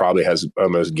human probably has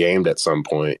almost gamed at some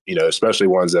point, especially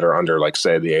ones that are under, like,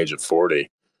 say, the age of 40.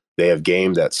 They have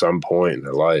gamed at some point in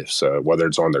their life. So whether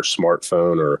it's on their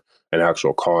smartphone or an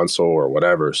actual console or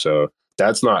whatever. So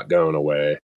that's not going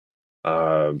away.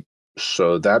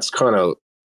 So that's kind of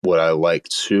what I like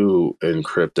too in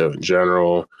crypto in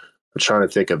general. I'm trying to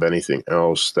think of anything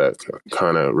else that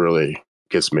kind of really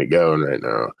gets me going right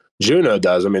now. Juno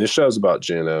does. I mean, the show's about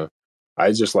Juno.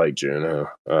 I just like Juno.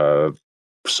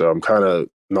 So I'm kind of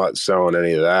not selling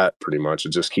any of that pretty much. I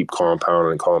just keep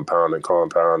compounding,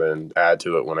 and add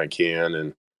to it when I can.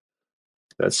 And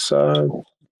that's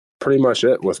pretty much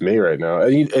it with me right now.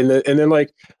 And then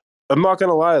like, I'm not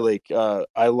gonna lie, like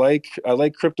I like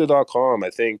crypto.com. I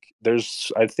think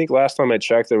last time I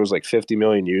checked there was like 50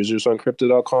 million users on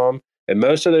crypto.com, and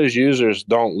most of those users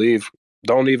don't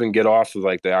even get off of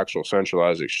like the actual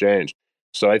centralized exchange.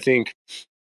 So I think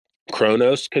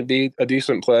Kronos could be a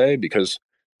decent play because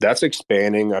that's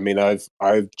expanding. I mean, I've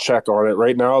checked on it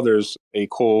right now. There's a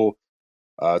cool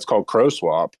it's called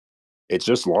CrowSwap. It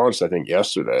just launched I think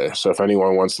yesterday. So if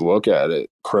anyone wants to look at it,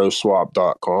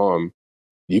 crowswap.com,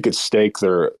 you could stake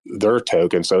their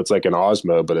token. So it's like an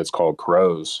Osmo, but it's called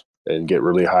Crows, and get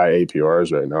really high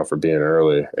APRs right now for being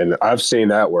early. And I've seen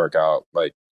that work out.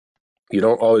 Like, you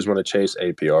don't always want to chase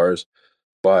APRs,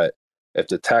 but if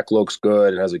the tech looks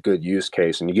good and has a good use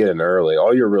case and you get in early,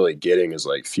 all you're really getting is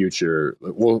like future.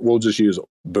 We'll just use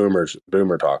boomer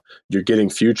talk. You're getting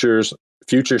future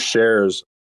shares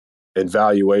and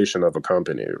valuation of a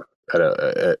company at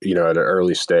an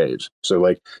early stage. So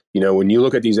like, when you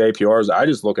look at these APRs, I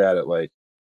just look at it like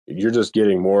you're just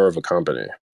getting more of a company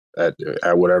at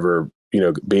whatever,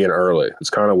 being early. It's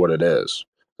kind of what it is.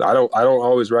 I don't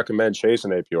always recommend chasing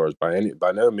APRs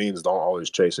by no means. Don't always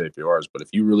chase APRs, but if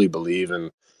you really believe in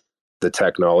the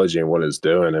technology and what it's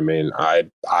doing, I mean,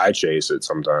 I chase it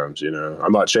sometimes.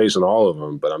 I'm not chasing all of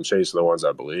them, but I'm chasing the ones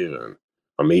I believe in.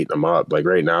 I'm eating them up. Like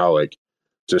right now, like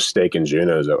just staking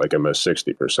Junos at like almost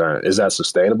 60%. Is that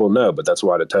sustainable? No, but that's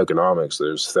why the tokenomics,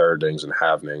 there's thirdings and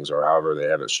halvenings or however they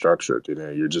have it structured.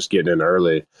 You're just getting in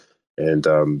early,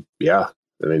 and yeah,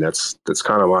 I mean that's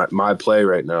kind of my play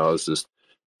right now is just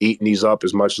eating these up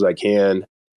as much as I can,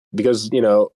 because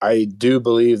I do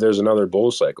believe there's another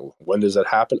bull cycle. When does that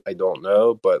happen? I don't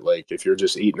know, but like if you're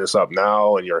just eating this up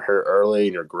now and you're here early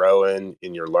and you're growing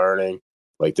and you're learning,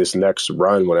 like this next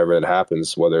run, whenever it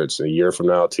happens, whether it's a year from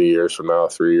now, 2 years from now,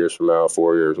 3 years from now,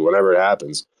 4 years, whenever it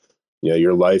happens,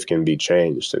 your life can be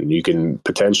changed and you can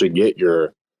potentially get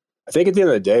I think at the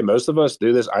end of the day, most of us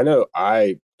do this. I know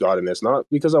I got in this not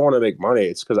because I want to make money.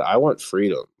 It's because I want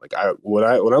freedom. Like when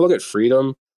I look at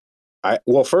freedom,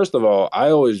 first of all, I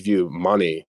always view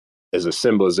money as a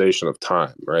symbolization of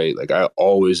time, right? Like I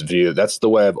always view, that's the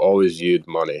way I've always viewed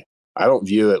money. I don't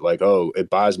view it like, oh, it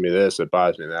buys me this, it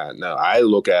buys me that. No, I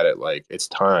look at it like it's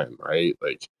time, right?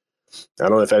 Like I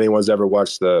don't know if anyone's ever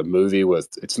watched the movie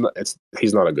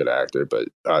he's not a good actor, but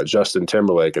Justin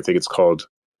Timberlake, I think it's called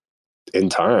In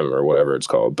Time or whatever it's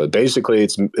called. But basically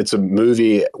it's a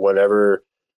movie whenever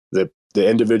the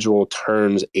individual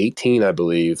turns 18, I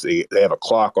believe, they have a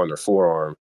clock on their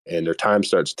forearm and their time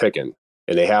starts ticking,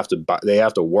 and they have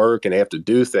to work and they have to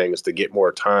do things to get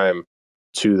more time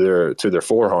to their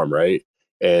forearm, right?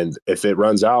 And if it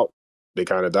runs out, they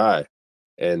kind of die.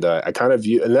 And I kind of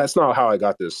view, and that's not how I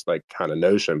got this like kind of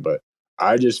notion, but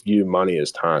I just view money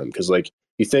as time, because like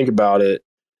you think about it,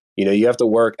 you have to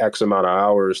work X amount of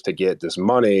hours to get this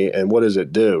money. And what does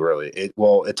it do, really? It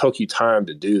took you time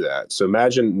to do that. So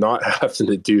imagine not having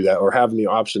to do that, or having the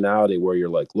optionality where you're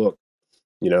like, look,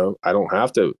 I don't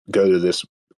have to go to this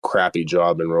crappy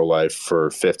job in real life for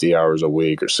 50 hours a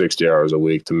week or 60 hours a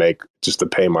week just to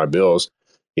pay my bills.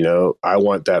 I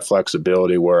want that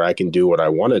flexibility where I can do what I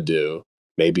want to do,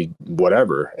 maybe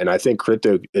whatever. And I think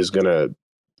crypto is going to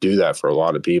do that for a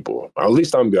lot of people. At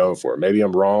least I'm going for it. Maybe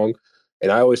I'm wrong.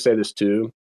 And I always say this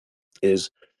too, is,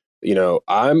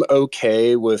 I'm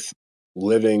okay with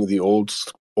living the old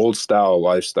style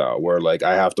lifestyle where like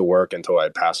I have to work until I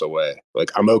pass away. Like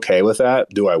I'm okay with that.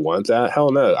 Do I want that? Hell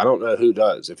no. I don't know who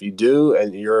does. If you do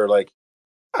and you're like,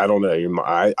 I don't know,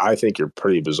 I think you're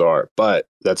pretty bizarre, but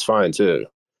that's fine too.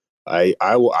 I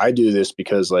do this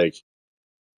because like,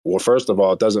 well, first of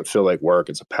all, it doesn't feel like work.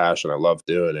 It's a passion. I love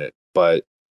doing it. But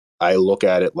I look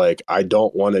at it like I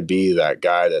don't want to be that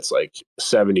guy that's like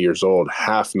 70 years old,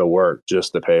 having to work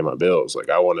just to pay my bills. Like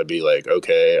I want to be like,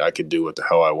 okay, I can do what the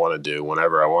hell I want to do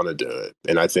whenever I want to do it.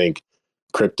 And I think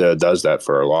crypto does that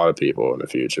for a lot of people in the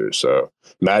future. So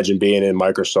imagine being in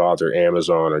Microsoft or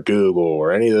Amazon or Google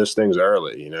or any of those things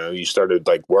early. You started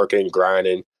like working,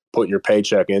 grinding, putting your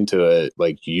paycheck into it.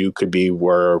 Like you could be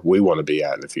where we want to be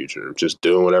at in the future, just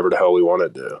doing whatever the hell we want to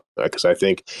do. Because I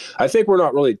think we're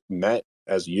not really meant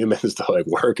as humans to like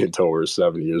work until we're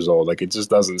 70 years old. Like it just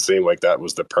doesn't seem like that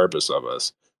was the purpose of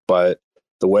us. But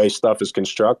the way stuff is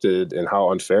constructed and how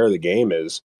unfair the game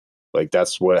is, like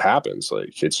that's what happens.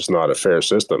 Like it's just not a fair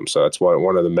system. So that's why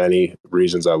one of the many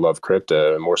reasons I love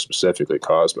crypto, and more specifically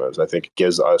Cosmos. I think it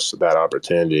gives us that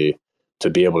opportunity to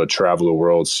be able to travel the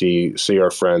world, see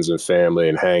our friends and family,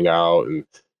 and hang out and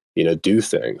do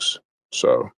things.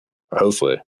 So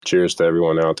hopefully, cheers to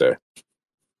everyone out there.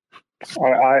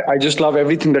 I just love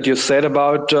everything that you said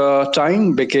about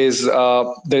time, because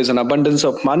there's an abundance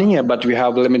of money, but we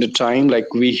have limited time.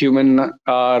 Like we human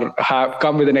have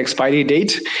come with an expiry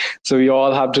date, so we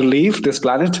all have to leave this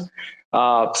planet.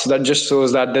 So that just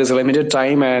shows that there's a limited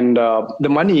time, and the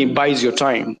money buys your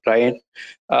time, right?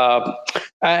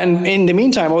 And in the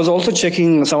meantime, I was also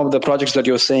checking some of the projects that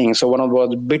you're saying. So one of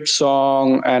was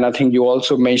BitSong, and I think you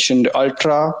also mentioned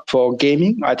Ultra for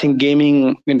gaming. I think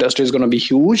gaming industry is going to be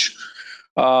huge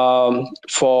for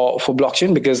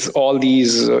blockchain, because all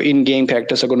these in-game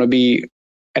characters are going to be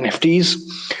NFTs.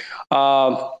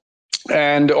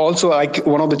 And also, like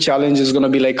one of the challenges is going to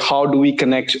be like, how do we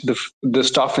connect the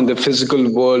stuff in the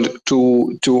physical world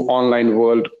to online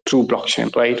world through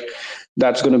blockchain, right?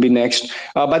 That's going to be next.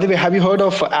 By the way, have you heard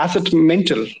of Asset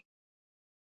Mental?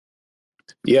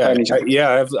 Yeah, any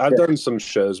chance? I've done some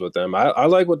shows with them. I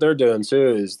like what they're doing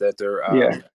too. Is that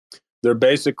they're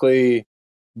basically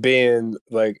being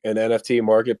like an NFT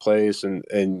marketplace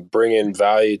and bringing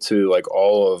value to like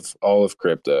all of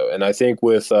crypto. And I think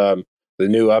with the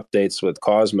new updates with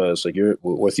Cosmos, like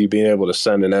with you being able to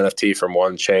send an NFT from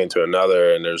one chain to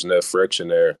another, and there's no friction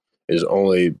there, is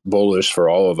only bullish for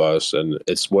all of us, and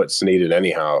it's what's needed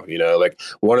anyhow. Like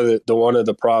one of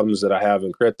the problems that I have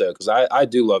in crypto, because I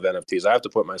do love NFTs. I have to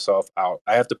put myself out.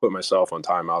 I have to put myself on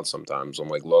timeout sometimes. I'm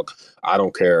like, look, I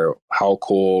don't care how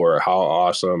cool or how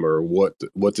awesome or what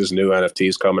this new NFT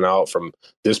is coming out from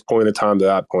this point in time to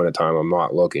that point in time. I'm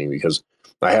not looking, because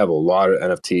I have a lot of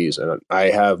NFTs, and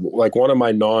I have, like, one of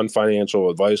my non-financial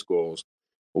advice goals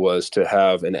was to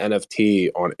have an NFT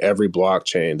on every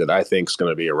blockchain that I think is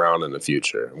going to be around in the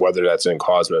future, whether that's in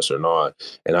Cosmos or not.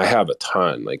 And I have a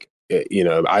ton. Like,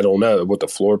 I don't know what the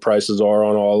floor prices are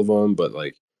on all of them, but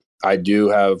like, I do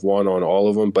have one on all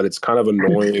of them. But it's kind of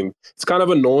annoying. It's kind of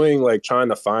annoying, like, trying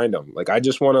to find them. Like, I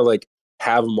just want to like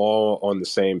have them all on the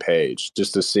same page,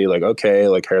 just to see, like, okay,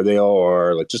 like, here they all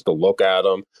are, like, just to look at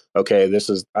them. Okay, this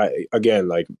is I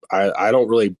don't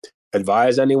really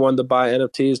advise anyone to buy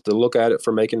NFTs to look at it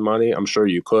for making money. I'm sure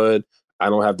you could. I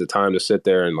don't have the time to sit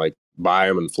there and like buy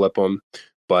them and flip them,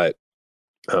 but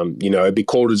it'd be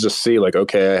cool to just see, like,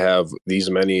 okay, I have these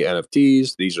many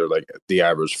NFTs. These are like the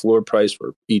average floor price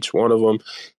for each one of them,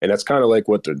 and that's kind of like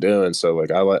what they're doing. So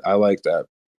like, I like that.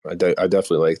 I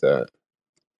definitely like that.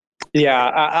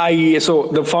 Yeah, so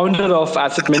the founder of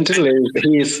Asset Mental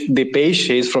he's Dipesh.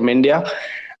 He's from India.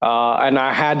 And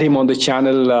I had him on the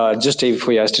channel just day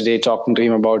before yesterday, talking to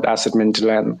him about Asset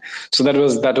Mental, and so that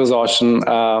was awesome.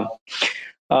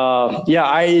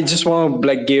 I just want to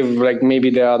like give, like,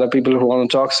 maybe there are other people who want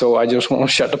to talk, so I just want to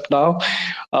shut up now.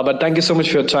 But thank you so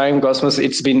much for your time, Cosmos.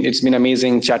 It's been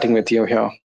amazing chatting with you here.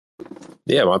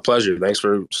 Yeah, my pleasure. Thanks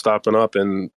for stopping up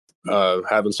and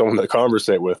having someone to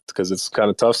conversate with, because it's kind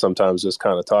of tough sometimes just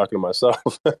kind of talking to myself.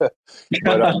 But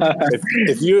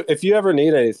if you ever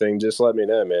need anything, just let me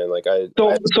know, man. Like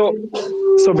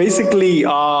so basically,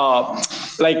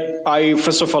 like, I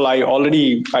first of all, I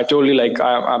told you, like,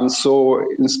 I'm so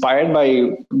inspired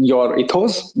by your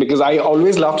ethos, because I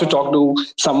always love to talk to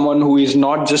someone who is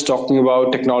not just talking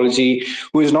about technology,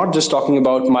 who is not just talking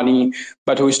about money,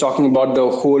 but who is talking about the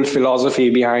whole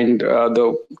philosophy behind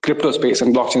the crypto space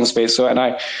and blockchain space. So,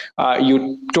 and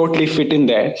you totally fit in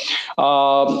there.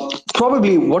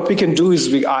 Probably what we can do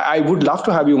is I would love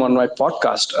to have you on my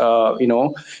podcast,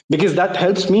 because that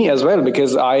helps me as well,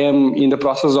 because I am in the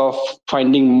process of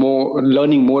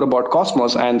learning more about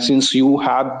Cosmos. And since you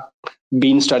have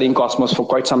been studying Cosmos for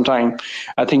quite some time,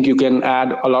 I think you can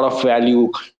add a lot of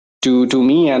value to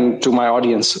me and to my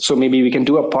audience. So maybe we can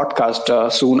do a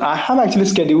podcast soon. I have actually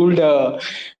scheduled a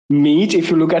meet, if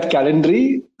you look at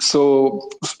Calendly. So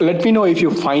let me know if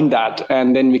you find that,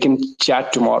 and then we can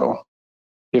chat tomorrow,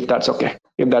 if that's okay.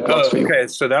 If that works for you. Okay,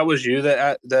 so that was you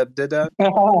that did that?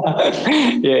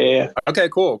 Yeah. Okay,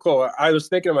 cool. I was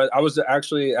thinking I was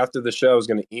actually, after the show, I was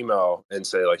going to email and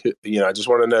say, like, I just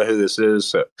want to know who this is.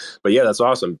 So, but yeah, that's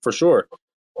awesome for sure.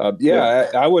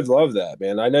 I would love that,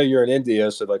 man. I know you're in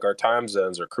India, so like our time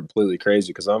zones are completely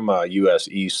crazy, because I'm U.S.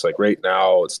 East. Like right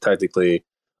now, it's technically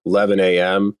 11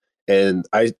 a.m. And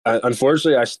I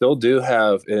unfortunately, I still do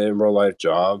have an in real life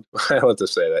job. I have to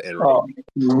say that in real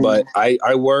life, but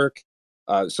I work.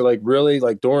 So like really,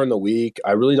 like during the week,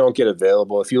 I really don't get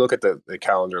available. If you look at the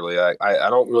calendar, like I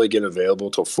don't really get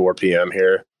available till 4 p.m.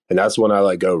 here, and that's when I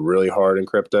like go really hard in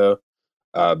crypto.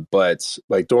 But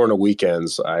like during the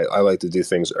weekends, I like to do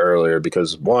things earlier,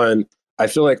 because one, I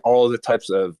feel like all of the types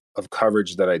of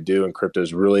coverage that I do in crypto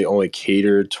is really only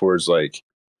catered towards, like,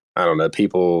 I don't know,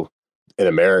 people in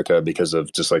America, because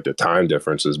of just like the time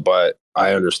differences. But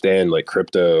I understand, like,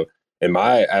 crypto in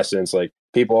my essence, like,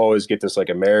 people always get this like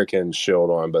American shield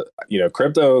on, but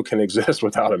crypto can exist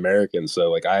without Americans. So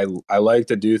like I like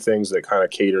to do things that kind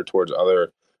of cater towards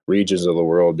other regions of the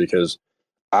world, because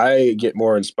I get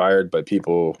more inspired by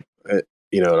people,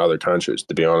 in other countries,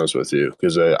 to be honest with you,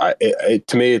 because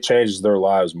to me, it changes their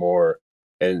lives more,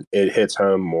 and it hits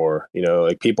home more.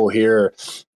 Like people here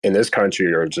in this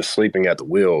country are just sleeping at the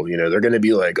wheel. They're going to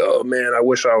be like, oh man, I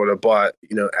wish I would have bought,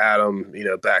 Atom,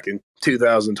 back in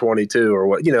 2022 or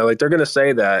what, like they're going to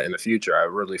say that in the future. I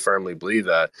really firmly believe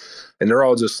that. And they're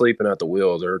all just sleeping at the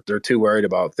wheel. They're too worried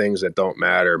about things that don't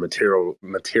matter,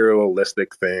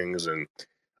 materialistic things. And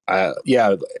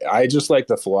I just like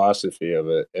the philosophy of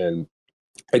it. And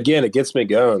again, it gets me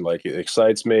going. Like, it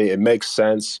excites me. It makes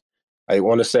sense. I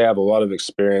want to say I have a lot of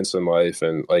experience in life,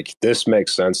 and like this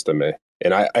makes sense to me.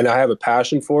 And I have a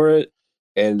passion for it.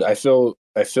 And I feel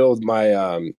I feel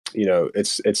my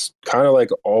it's kind of like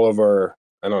all of our,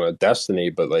 I don't know, destiny,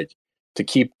 but like to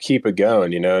keep it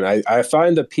going, and I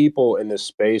find the people in this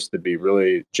space to be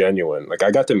really genuine. Like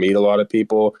I got to meet a lot of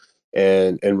people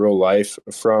and in real life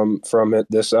from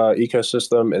this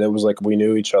ecosystem, and it was like we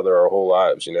knew each other our whole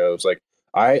lives. It was like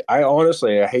I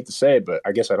honestly, I hate to say it, but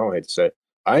I guess I don't hate to say it,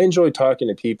 I enjoy talking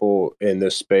to people in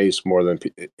this space more than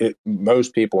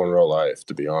most people in real life,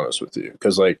 to be honest with you,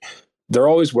 because like they're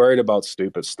always worried about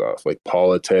stupid stuff like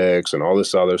politics and all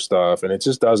this other stuff, and it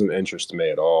just doesn't interest me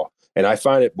at all. And I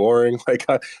find it boring.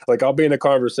 Like I'll be in a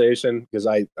conversation because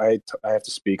I have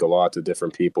to speak a lot to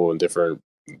different people and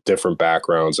different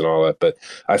backgrounds and all that. But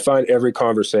I find every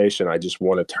conversation, I just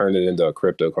want to turn it into a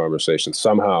crypto conversation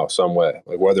somehow, some way.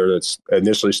 Like whether it's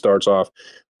initially starts off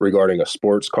regarding a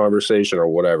sports conversation or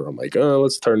whatever. I'm like, oh,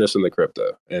 let's turn this into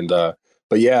crypto. And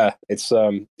but yeah, it's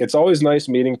always nice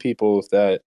meeting people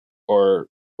that are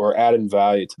adding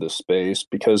value to the space,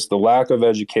 because the lack of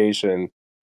education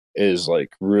is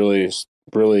like really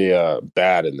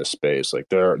bad in this space. Like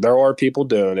there are people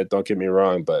doing it, don't get me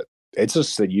wrong, but it's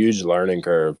just a huge learning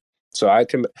curve. So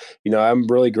I'm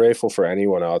really grateful for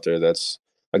anyone out there that's,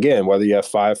 again, whether you have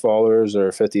 5 followers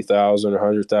or 50,000 or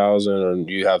 100,000, or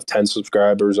you have 10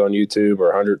 subscribers on YouTube or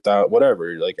 100,000,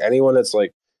 whatever, like anyone that's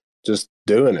like just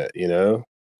doing it,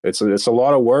 it's a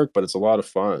lot of work, but it's a lot of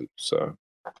fun. So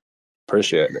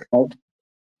appreciate it.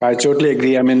 I totally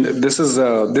agree. I mean, this is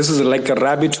like a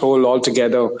rabbit hole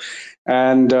altogether,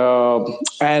 and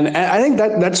I think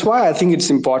that's why I think it's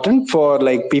important for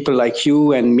like people like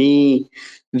you and me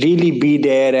really be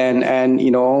there and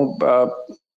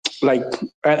like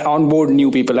and onboard new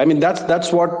people. I mean,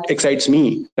 that's what excites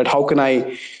me. That how can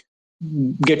I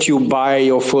get you buy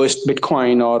your first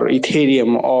Bitcoin or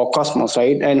Ethereum or Cosmos,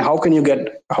 right? And how can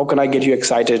I get you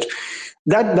excited?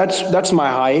 That's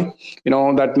my high.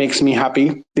 That makes me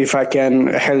happy if I can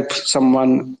help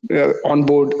someone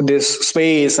onboard this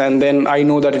space, and then I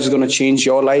know that it's going to change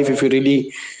your life if you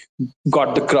really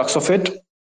got the crux of it.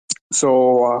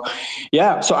 So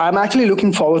yeah, so I'm actually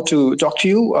looking forward to talk to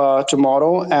you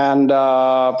tomorrow, and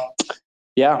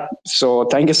yeah, so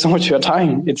thank you so much for your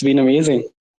time. It's been amazing.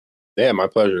 Yeah, my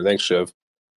pleasure. Thanks, Shiv.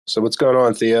 So what's going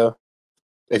on, Theo?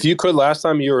 If you could, last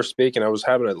time you were speaking, I was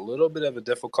having a little bit of a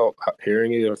difficult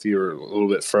hearing you, if you were a little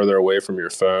bit further away from your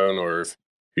phone, or if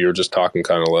you were just talking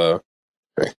kind of low.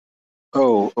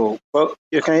 Oh, well,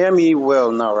 you can hear me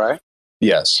well now, right?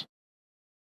 Yes.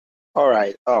 All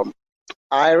right.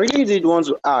 I really did want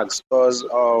to ask because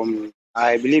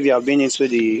I believe you have been into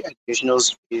the educational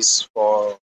space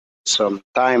for some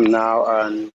time now,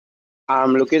 and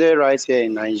I'm located right here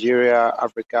in Nigeria,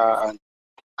 Africa, and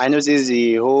I noticed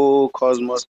the whole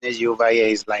Cosmos energy over here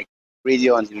is like really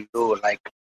on the low, like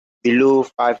below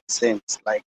 5%.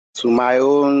 Like to my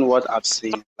own what I've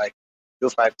seen, like below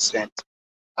 5%.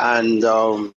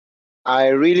 And I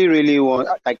really, really want,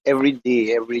 like every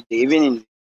day, even in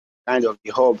kind of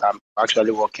the hub I'm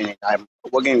actually working in, I'm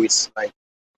working with like,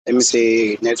 let me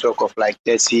say, a network of like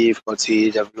 30,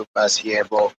 40 developers here,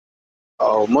 but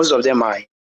most of them are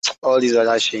all these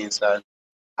other chains. And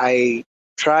I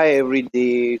try every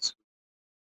day to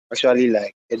actually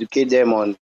like educate them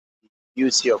on the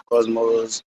beauty of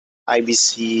Cosmos,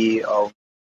 IBC.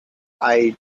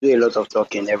 I do a lot of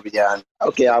talking every day, and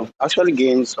okay, I've actually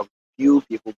gained some few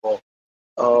people, but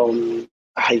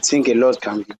I think a lot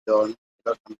can be done. A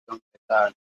lot can be done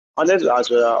better. I wanted to ask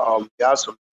whether you have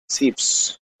some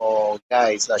tips for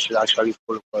guys that should actually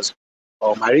follow us.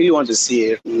 I really want to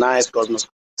see a nice Cosmos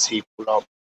community pull up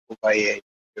over here.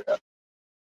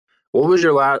 What was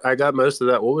your last? I got most of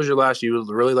that. What was your last? You would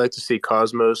really like to see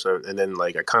Cosmos, and then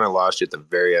like I kind of lost you at the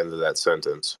very end of that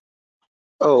sentence.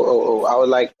 I would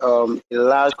like a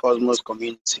large Cosmos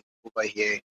community over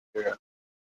here in Nigeria.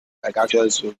 Like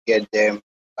actually to get them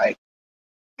like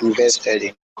invested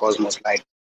in Cosmos, like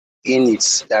in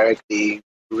its directly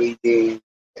reading,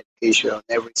 education,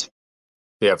 everything.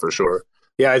 Yeah, for sure.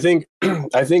 Yeah, I think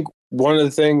I think one of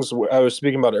the things I was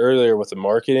speaking about earlier with the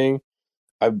marketing,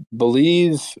 I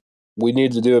believe we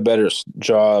need to do a better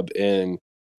job in,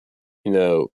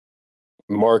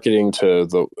 marketing to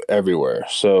the everywhere.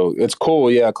 So it's cool.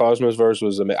 Yeah, Cosmos Verse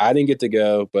was amazing. I didn't get to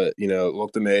go, but it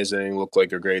looked amazing, looked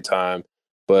like a great time.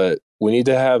 But we need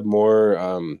to have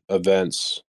more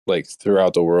events like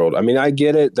throughout the world. I mean, I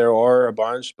get it. There are a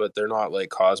bunch, but they're not like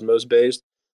Cosmos based.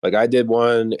 Like I did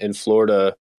one in Florida.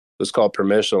 It was called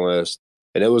Permissionless,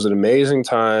 and it was an amazing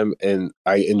time, and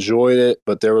I enjoyed it.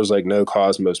 But there was like no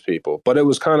Cosmos people. But it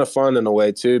was kind of fun in a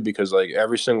way too, because like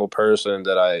every single person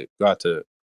that I got to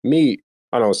meet,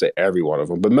 I don't want to say every one of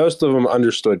them, but most of them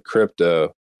understood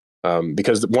crypto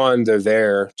Because one, they're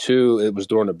there. Two, it was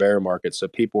during the bear market, so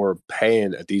people were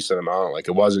paying a decent amount. Like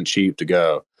it wasn't cheap to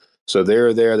go. So they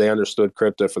were there. They understood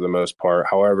crypto for the most part.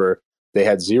 However, they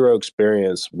had zero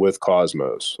experience with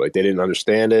Cosmos. Like they didn't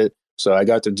understand it. So I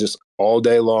got to just all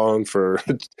day long for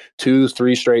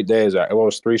 3 straight days. Well, it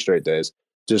was 3 straight days.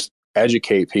 Just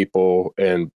educate people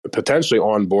and potentially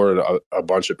onboard a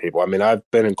bunch of people. I mean, I've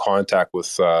been in contact with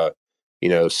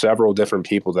several different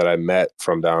people that I met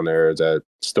from down there that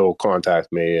still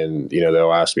contact me, and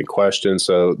they'll ask me questions.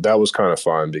 So that was kind of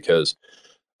fun because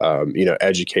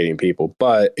educating people.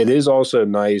 But it is also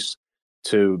nice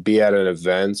to be at an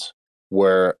event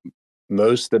where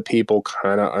most of the people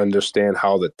kind of understand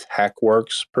how the tech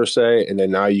works per se, and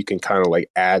then now you can kind of like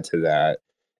add to that.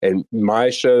 And my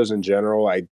shows in general,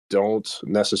 I don't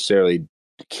necessarily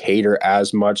cater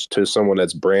as much to someone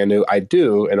that's brand new. I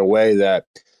do in a way that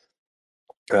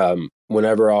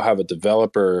whenever I'll have a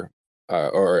developer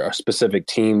or a specific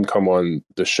team come on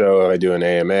the show, I do an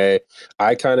AMA,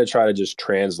 I kind of try to just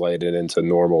translate it into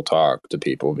normal talk to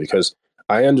people because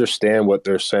I understand what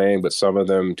they're saying, but some of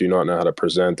them do not know how to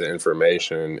present the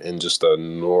information in just a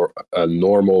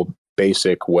normal,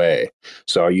 basic way.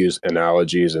 So I use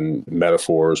analogies and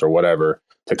metaphors or whatever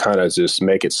to kind of just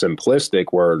make it simplistic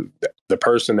where the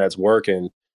person that's working,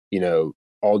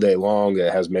 all day long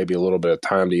that has maybe a little bit of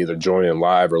time to either join in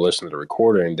live or listen to the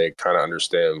recording, they kind of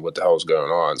understand what the hell is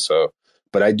going on. So,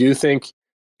 but I do think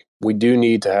we do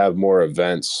need to have more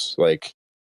events like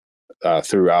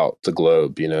throughout the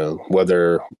globe,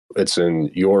 whether it's in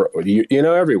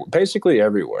basically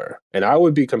everywhere. And I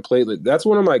would be that's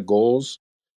one of my goals.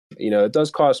 It does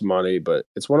cost money, but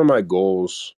it's one of my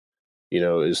goals,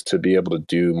 is to be able to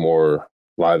do more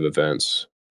live events.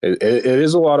 It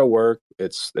is a lot of work.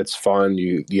 It's fun.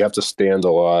 You have to stand a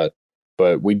lot,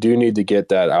 but we do need to get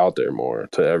that out there more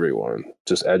to everyone.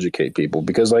 Just educate people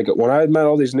because like when I met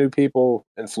all these new people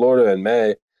in Florida in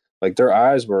May, like their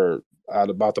eyes were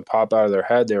about to pop out of their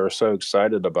head. They were so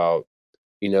excited about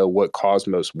what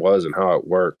Cosmos was and how it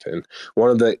worked. And one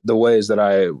of the ways that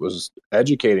I was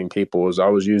educating people was I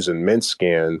was using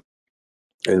MintScan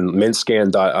and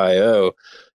mintscan.io.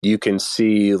 You can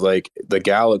see like the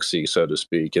galaxy, so to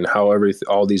speak, and how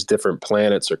all these different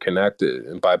planets are connected,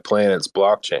 and by planets,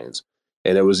 blockchains.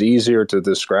 And it was easier to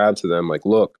describe to them, like,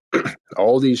 look,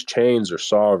 all these chains are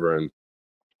sovereign,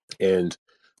 and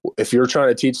if you're trying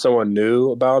to teach someone new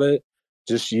about it,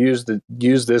 just use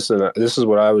this, and this is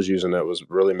what I was using that was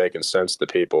really making sense to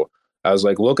people. I was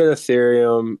like, look at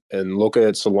Ethereum and look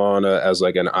at Solana as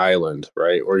like an island,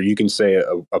 right? Or you can say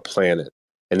a planet,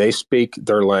 and they speak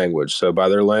their language. So by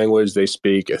their language, they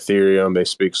speak Ethereum, they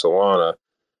speak Solana,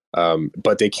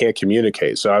 but they can't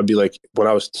communicate. So I'd be like, when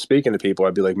I was speaking to people,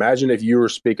 I'd be like, imagine if you were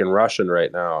speaking Russian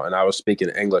right now and I was speaking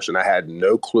English and I had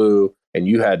no clue and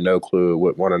you had no clue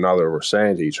what one another were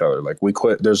saying to each other. Like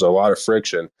there's a lot of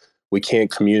friction. We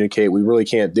can't communicate. We really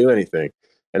can't do anything.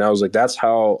 And I was like, that's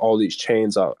how all these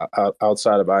chains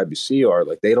outside of IBC are.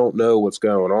 Like, they don't know what's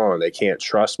going on. They can't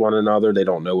trust one another. They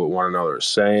don't know what one another is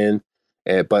saying.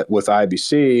 But with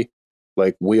IBC,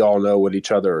 like, we all know what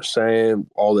each other are saying.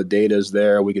 All the data is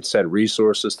there. We could send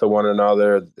resources to one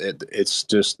another. It's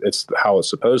how it's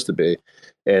supposed to be.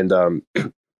 And, I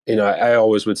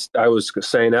was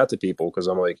saying that to people because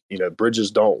I'm like,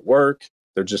 bridges don't work.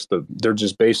 They're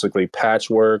just basically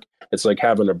patchwork. It's like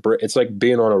having it's like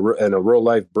being in a real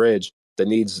life bridge that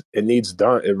needs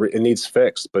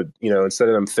fixed. But, instead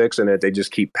of them fixing it, they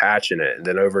just keep patching it. And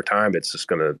then over time, it's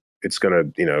going to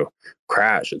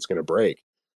crash. It's going to break.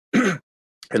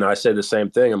 And I said the same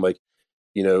thing. I'm like,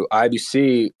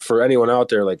 IBC, for anyone out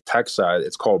there, like tech side,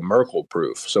 it's called Merkle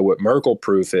proof. So what Merkle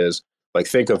proof is, like,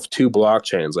 think of two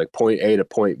blockchains, like point A to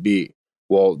point B.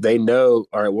 Well, they know,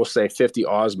 all right, we'll say 50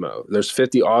 Osmo. There's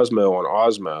 50 Osmo on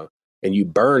Osmo, and you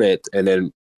burn it, and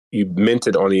then you mint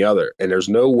it on the other. And there's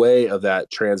no way of that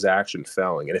transaction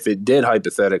failing. And if it did,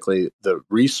 hypothetically, the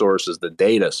resources, the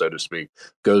data, so to speak,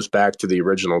 goes back to the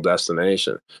original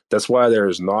destination. That's why there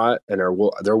is not, and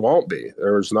there won't be,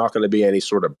 there's not going to be any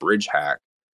sort of bridge hack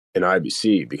in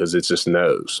IBC because it just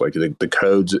knows, like the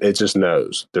codes, it just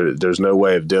knows there's no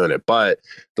way of doing it. But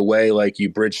the way, like, you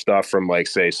bridge stuff from, like,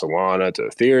 say Solana to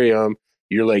Ethereum,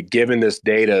 you're like giving this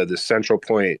data, this central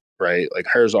point, right? Like,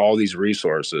 here's all these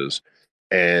resources.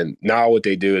 And now what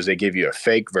they do is they give you a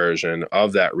fake version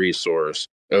of that resource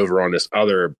over on this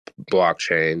other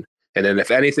blockchain. And then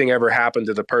if anything ever happened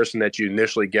to the person that you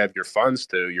initially gave your funds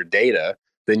to, your data,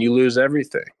 then you lose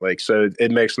everything. Like, so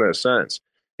it makes no sense.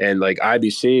 And like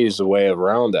IBC is a way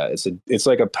around that. It's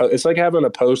like having a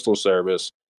postal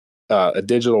service a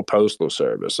digital postal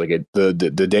service. Like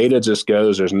the data just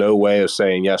goes. There's no way of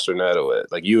saying yes or no to it.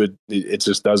 Like it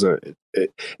just doesn't.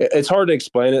 It's hard to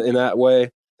explain it in that way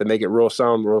to make it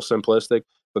sound real simplistic.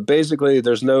 But basically,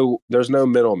 there's no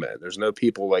middleman. There's no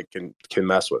people like can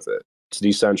mess with it. It's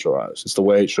decentralized. It's the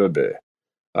way it should be.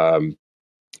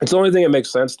 It's the only thing that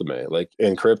makes sense to me. Like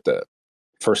in crypto,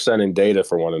 for sending data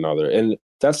for one another, and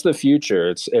that's the future.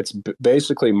 It's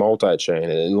basically multi-chain,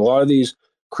 and a lot of these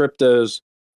cryptos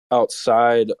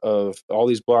outside of all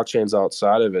these blockchains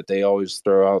outside of it, they always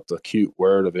throw out the cute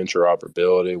word of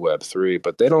interoperability, Web3,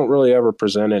 but they don't really ever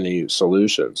present any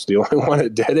solutions. The only one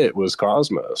that did it was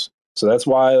Cosmos. So that's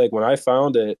why, like, when I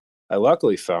found it, I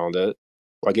luckily found it.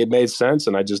 Like, it made sense,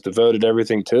 and I just devoted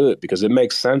everything to it because it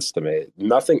makes sense to me.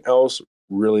 Nothing else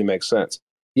really makes sense.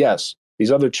 Yes,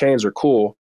 these other chains are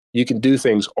cool. You can do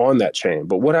things on that chain,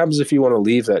 but what happens if you want to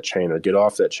leave that chain or get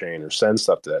off that chain or send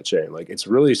stuff to that chain? Like, it's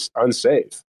really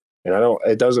unsafe. And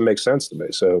it doesn't make sense to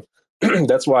me. So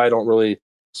that's why I don't really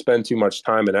spend too much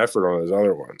time and effort on those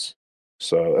other ones.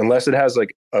 So unless it has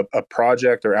like a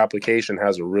project or application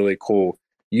has a really cool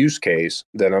use case,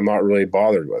 then I'm not really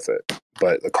bothered with it.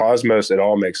 But the Cosmos, it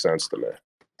all makes sense to me.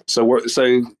 So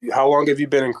how long have you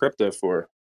been in crypto for,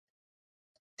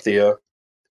 Theo?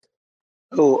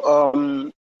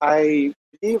 I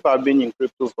believe I've been in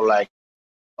crypto for like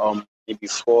maybe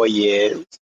 4 years,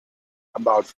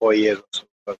 about 4 years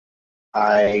or so.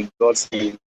 I got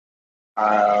in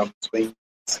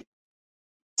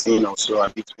 2018 or so, I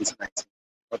think 2019.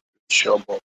 Not really sure,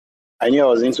 but I knew I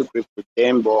was into crypto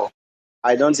then, but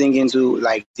I don't think into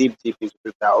like deep into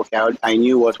crypto. Okay, I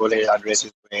knew what wallet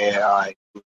addresses were.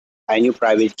 I knew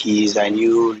private keys. I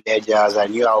knew ledgers. I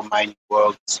knew how mining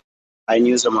works. I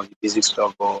knew some of the basic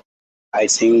stuff, but I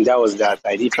think that was that.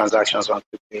 I did transactions on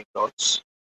crypto.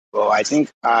 But I think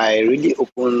I really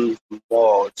opened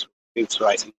more to crypto,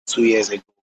 I think 2 years ago,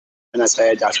 when I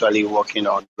started actually working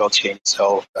on blockchain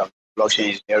itself,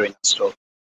 blockchain engineering and stuff.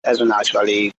 That's when I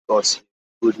actually got the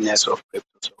goodness of crypto.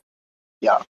 So,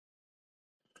 yeah.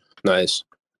 Nice.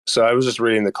 So I was just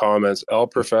reading the comments.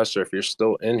 Professor, if you're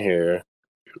still in here,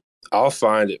 I'll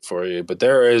find it for you. But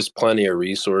there is plenty of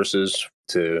resources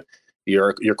to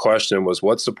your question was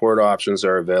what support options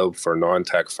are available for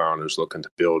non-tech founders looking to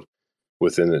build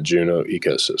within the Juno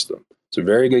ecosystem? It's a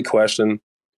very good question.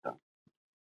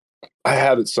 I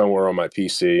have it somewhere on my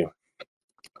PC,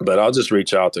 but I'll just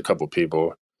reach out to a couple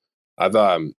people. I've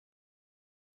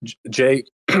Jake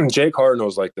Cardinal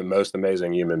is like the most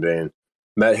amazing human being.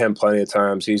 Met him plenty of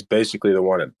times. He's basically the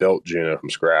one that built Juno from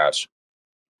scratch.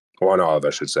 One of, I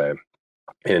should say.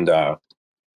 And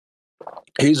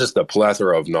he's just a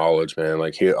plethora of knowledge, man.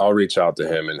 Like I'll reach out to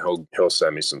him and he'll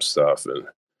send me some stuff and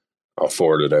I'll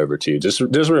forward it over to you. Just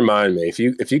remind me if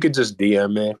you could just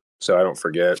DM me so I don't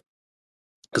forget.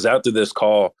 Because after this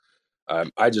call,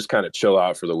 I just kind of chill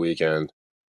out for the weekend.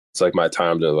 It's like my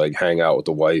time to like hang out with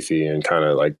the wifey and kind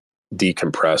of like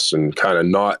decompress and kind of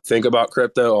not think about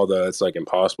crypto, although it's like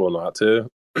impossible not to.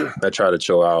 I try to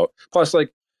chill out. Plus,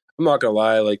 like, I'm not gonna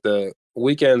lie, like the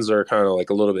weekends are kind of like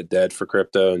a little bit dead for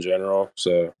crypto in general.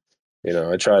 So,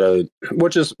 I try to,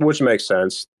 which makes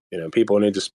sense. People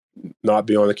need to not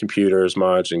be on the computer as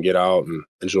much and get out and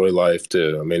enjoy life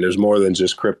too. I mean, there's more than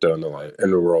just crypto in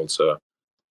the world. So,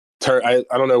 I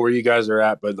don't know where you guys are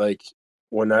at, but like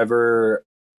whenever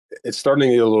it's starting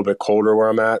to get a little bit colder where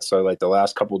I'm at. So like the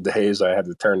last couple of days I had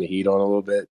to turn the heat on a little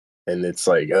bit and it's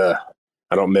like,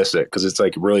 I don't miss it because it's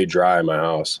like really dry in my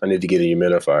house. I need to get a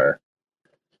humidifier.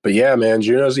 But yeah, man,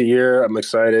 Juno's a year. I'm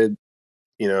excited.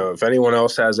 If anyone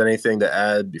else has anything to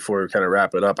add before we kind of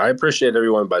wrap it up, I appreciate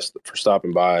everyone for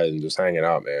stopping by and just hanging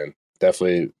out, man.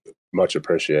 Definitely much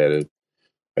appreciated.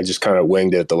 I just kind of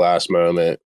winged it at the last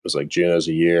moment. It was like Juno's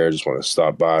a year. I just want to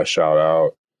stop by, shout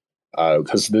out.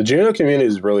 Because the Juno community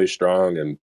is really strong.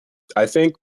 And I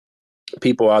think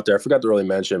people out there, I forgot to really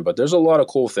mention, but there's a lot of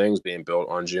cool things being built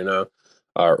on Juno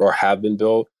or have been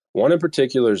built. One in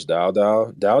particular is DAO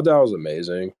DAO. DAO DAO is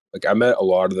amazing. Like I met a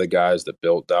lot of the guys that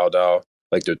built DAO DAO.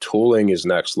 Like their tooling is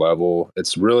next level.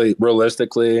 It's really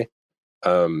realistically,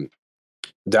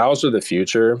 DAOs are the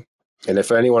future. And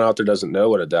if anyone out there doesn't know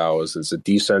what a DAO is, it's a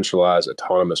decentralized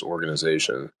autonomous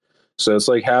organization. So it's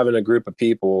like having a group of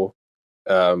people,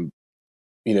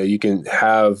 you can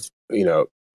have,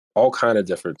 all kind of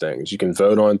different things. You can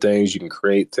vote on things, you can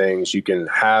create things, you can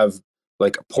have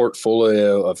like a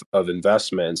portfolio of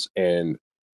investments, and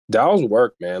DAOs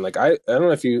work, man. Like I don't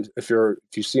know if you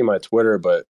see my Twitter,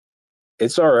 but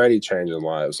it's already changing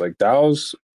lives. Like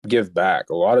DAOs give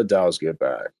back. A lot of DAOs give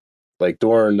back. Like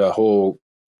during the whole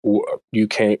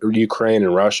Ukraine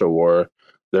and Russia war,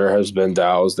 there has been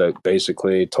DAOs that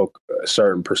basically took a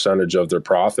certain percentage of their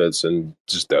profits and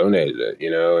just donated it,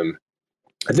 and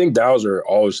I think DAOs are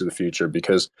always in the future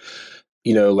because,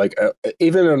 like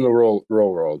even in the real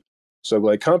world. So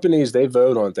like companies, they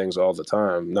vote on things all the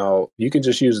time. Now you can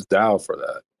just use DAO for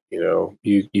that.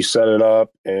 You set it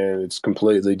up and it's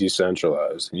completely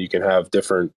decentralized, and you can have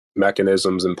different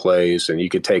mechanisms in place, and you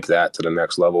could take that to the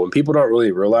next level. And people don't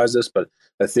really realize this, but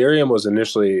Ethereum was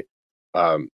initially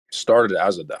started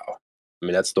as a DAO. I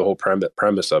mean, that's the whole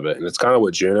premise of it. And it's kind of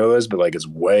what Juno is, but like it's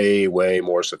way, way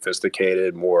more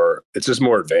sophisticated, it's just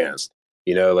more advanced.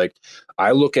 Like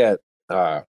I look at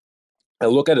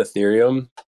Ethereum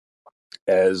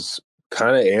as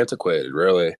kind of antiquated,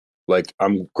 really. Like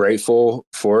I'm grateful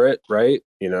for it, right?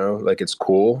 Like it's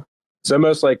cool. It's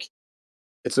almost like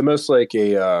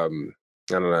a I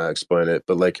don't know how to explain it,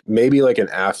 but like maybe like an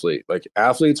athlete. Like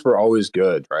athletes were always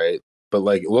good, right? But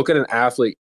like look at an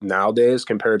athlete nowadays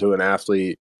compared to an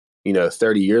athlete,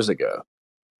 30 years ago.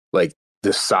 Like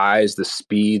the size, the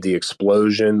speed, the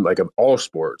explosion, like of all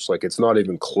sports, like it's not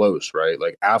even close, right?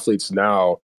 Like athletes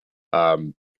now,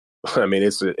 I mean,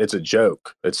 it's a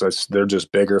joke. They're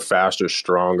just bigger, faster,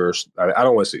 stronger. I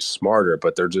don't want to say smarter,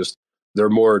 but they're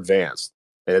more advanced.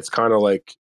 And it's kind of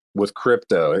like with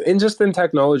crypto and just in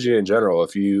technology in general.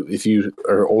 If you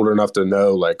are old enough to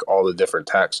know like all the different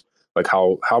techs, like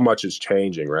how much it's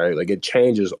changing, right? Like it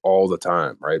changes all the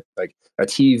time, right? Like a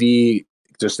TV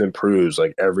just improves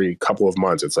like every couple of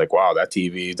months. It's like, wow, that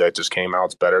TV that just came out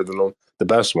is better than the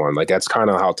best one. Like that's kind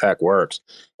of how tech works,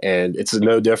 and it's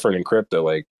no different in crypto.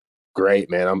 Like, great,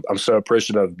 man. I'm so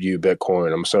appreciative of you,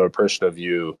 Bitcoin. I'm so appreciative of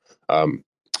you,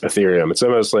 Ethereum. It's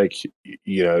almost like,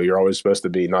 you're always supposed to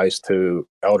be nice to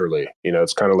elderly.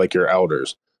 It's kind of like your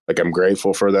elders. Like I'm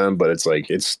grateful for them, but it's like,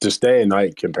 it's just day and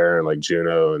night comparing like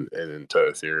Juno and to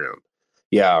Ethereum.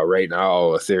 Yeah, right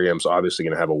now, Ethereum's obviously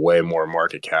going to have a way more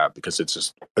market cap because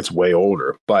it's way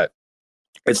older, but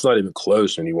it's not even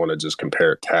close when you want to just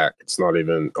compare tech. It's not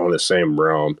even on the same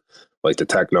realm, like the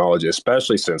technology,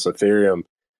 especially since Ethereum,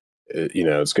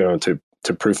 it's going to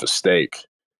proof of stake,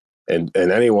 and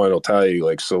anyone will tell you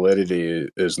like Solidity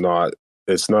is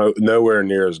nowhere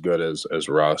near as good as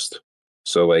Rust.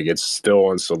 So like it's still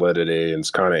on Solidity and it's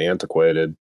kind of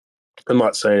antiquated. I'm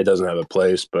not saying it doesn't have a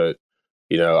place, but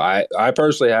I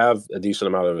personally have a decent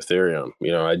amount of Ethereum.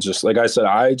 I just, like I said,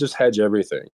 I just hedge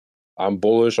everything. I'm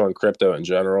bullish on crypto in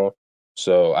general,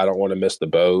 so I don't want to miss the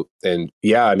boat. And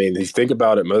yeah, I mean, if you think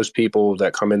about it, most people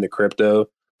that come into crypto,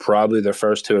 probably their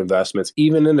first two investments,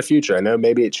 even in the future. I know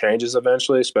maybe it changes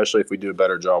eventually, especially if we do a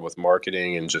better job with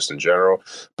marketing and just in general.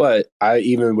 But I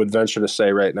even would venture to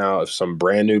say right now, if some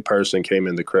brand new person came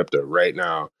into crypto right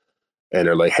now and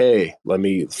they're like, hey, let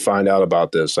me find out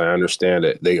about this, I understand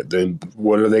it. Then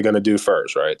what are they going to do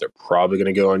first, right? They're probably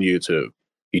going to go on YouTube.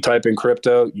 You type in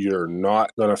crypto, you're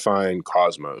not going to find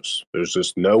Cosmos. There's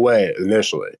just no way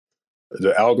initially.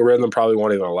 The algorithm probably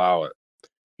won't even allow it.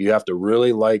 You have to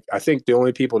really I think the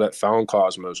only people that found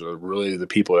Cosmos are really the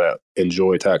people that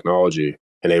enjoy technology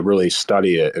and they really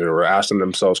study it and are asking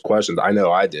themselves questions. I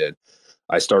know I did.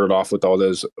 I started off with all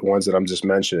those ones that I'm just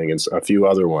mentioning and a few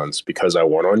other ones because I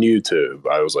went on YouTube.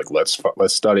 I was like, let's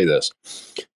study this.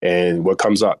 And what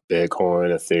comes up?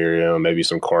 Bitcoin, Ethereum, maybe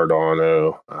some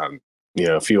Cardano,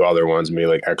 a few other ones, maybe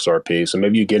like XRP. So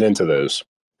maybe you get into those.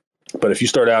 But if you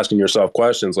start asking yourself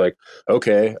questions like,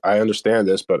 okay, I understand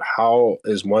this, but how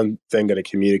is one thing going to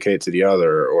communicate to the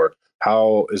other? Or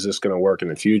how is this going to work in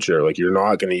the future? Like, you're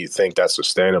not going to think that's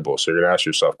sustainable. So you're going to ask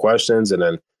yourself questions, and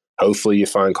then hopefully you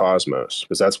find Cosmos,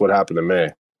 because that's what happened to me.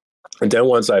 And then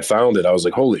once I found it, I was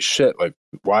like, holy shit, like,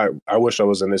 why? I wish I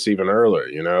was in this even earlier,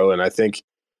 And I think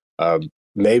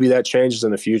maybe that changes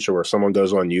in the future where someone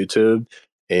goes on YouTube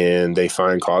and they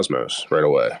find Cosmos right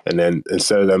away. And then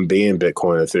instead of them being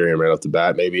Bitcoin, Ethereum right off the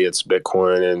bat, maybe it's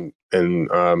Bitcoin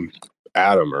and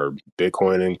Atom, or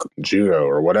Bitcoin and Juno,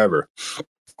 or whatever.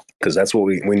 Because that's what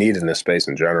we need in this space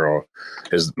in general,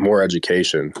 is more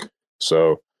education.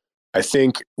 So I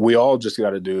think we all just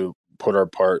got to put our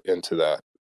part into that.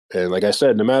 And like I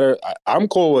said, no matter, I'm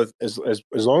cool with as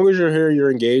long as you're here,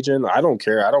 you're engaging. I don't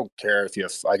care. I don't care if you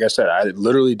have, like I said, I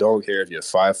literally don't care if you have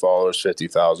 5 followers,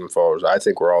 50,000 followers. I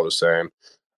think we're all the same.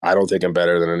 I don't think I'm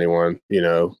better than anyone.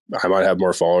 I might have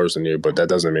more followers than you, but that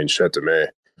doesn't mean shit to me.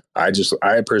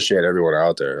 I appreciate everyone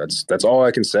out there. That's all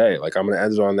I can say. Like, I'm going to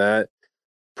end it on that.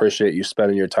 Appreciate you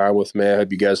spending your time with me. I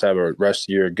hope you guys have a rest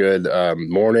of your good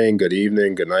morning, good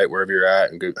evening, good night, wherever you're at,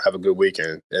 and have a good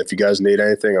weekend. And if you guys need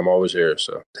anything, I'm always here.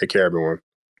 So take care, everyone.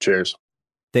 Cheers.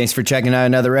 Thanks for checking out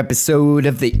another episode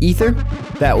of The Ether.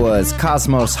 That was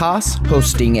Cosmos HOSS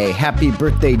hosting a Happy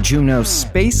Birthday Juno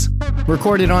space.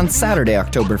 recorded on Saturday,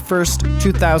 October 1st,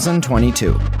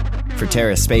 2022. For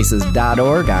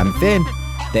TerraSpaces.org, I'm Finn.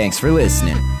 Thanks for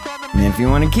listening. And if you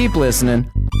want to keep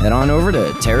listening, head on over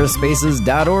to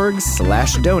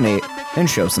TerraSpaces.org/donate and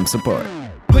show some support.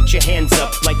 Put your hands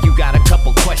up like you got a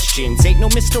couple questions. Ain't no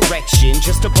misdirection,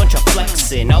 just a bunch of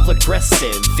flexing. All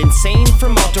aggressive, insane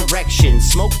from all directions.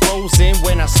 Smoke rolls in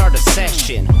when I start a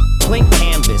session. Blank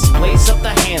canvas, blaze up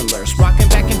the handlers. Rocking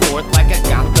back and forth like I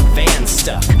got the van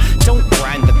stuck. Don't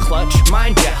grind the clutch,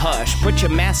 mind your hush. Put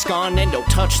your mask on and don't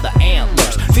touch the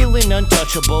antlers. Feeling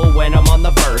untouchable when I'm on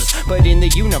the verse. But in the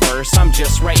universe, I'm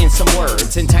just writing some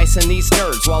words. Enticing these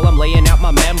nerds while I'm laying out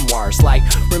my memoirs. Like,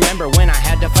 remember when I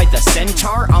had to fight the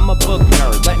centaur? I'm a book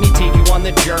nerd, let me take you on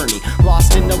the journey.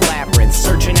 Lost in the labyrinth,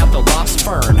 searching out the lost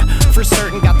fern. For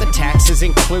certain got the taxes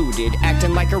included.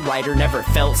 Acting like a writer, never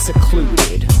felt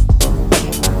secluded.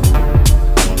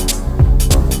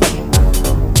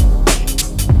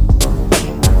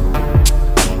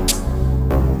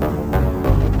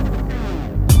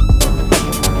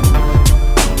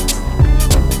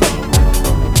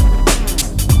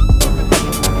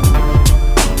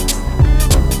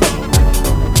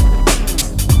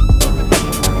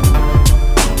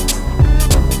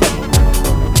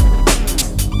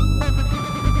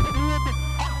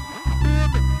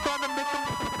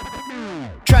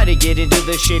 Try to get into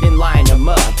the shit and line them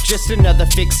up. Just another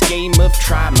fixed game of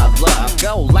try my luck.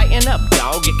 Go lighten up,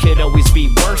 dog, it could always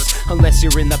be worse. Unless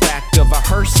you're in the back of a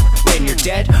hearse, then you're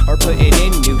dead or putting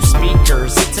in new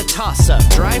speakers. It's a toss-up,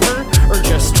 driver or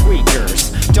just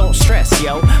tweakers. Don't stress,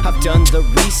 yo, I've done the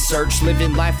research.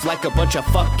 Living life like a bunch of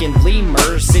fucking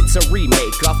lemurs. It's a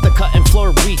remake, off the cutting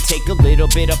floor we take a little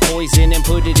bit of poison and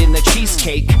put it in the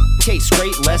cheesecake. Tastes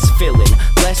great, less filling,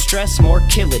 less stress, more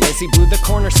killing. As he blew the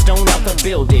cornerstone out the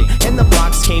building and the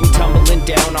blocks came tumbling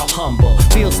down all humble.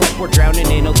 Feels like we're drowning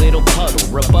in a little puddle.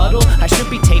 Rebuttal, I should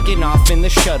be taking off in the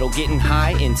shuttle, getting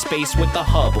high in space with the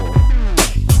Hubble.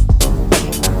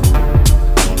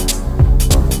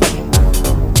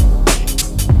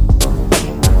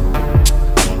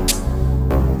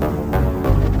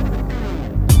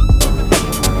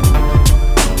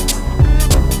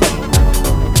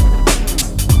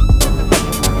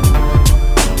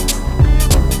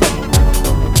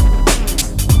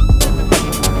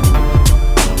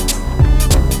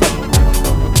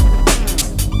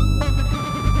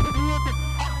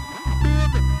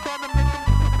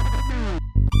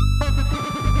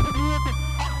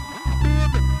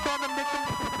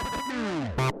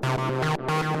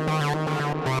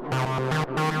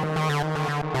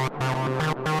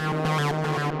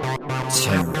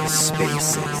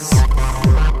 TerraSpaces.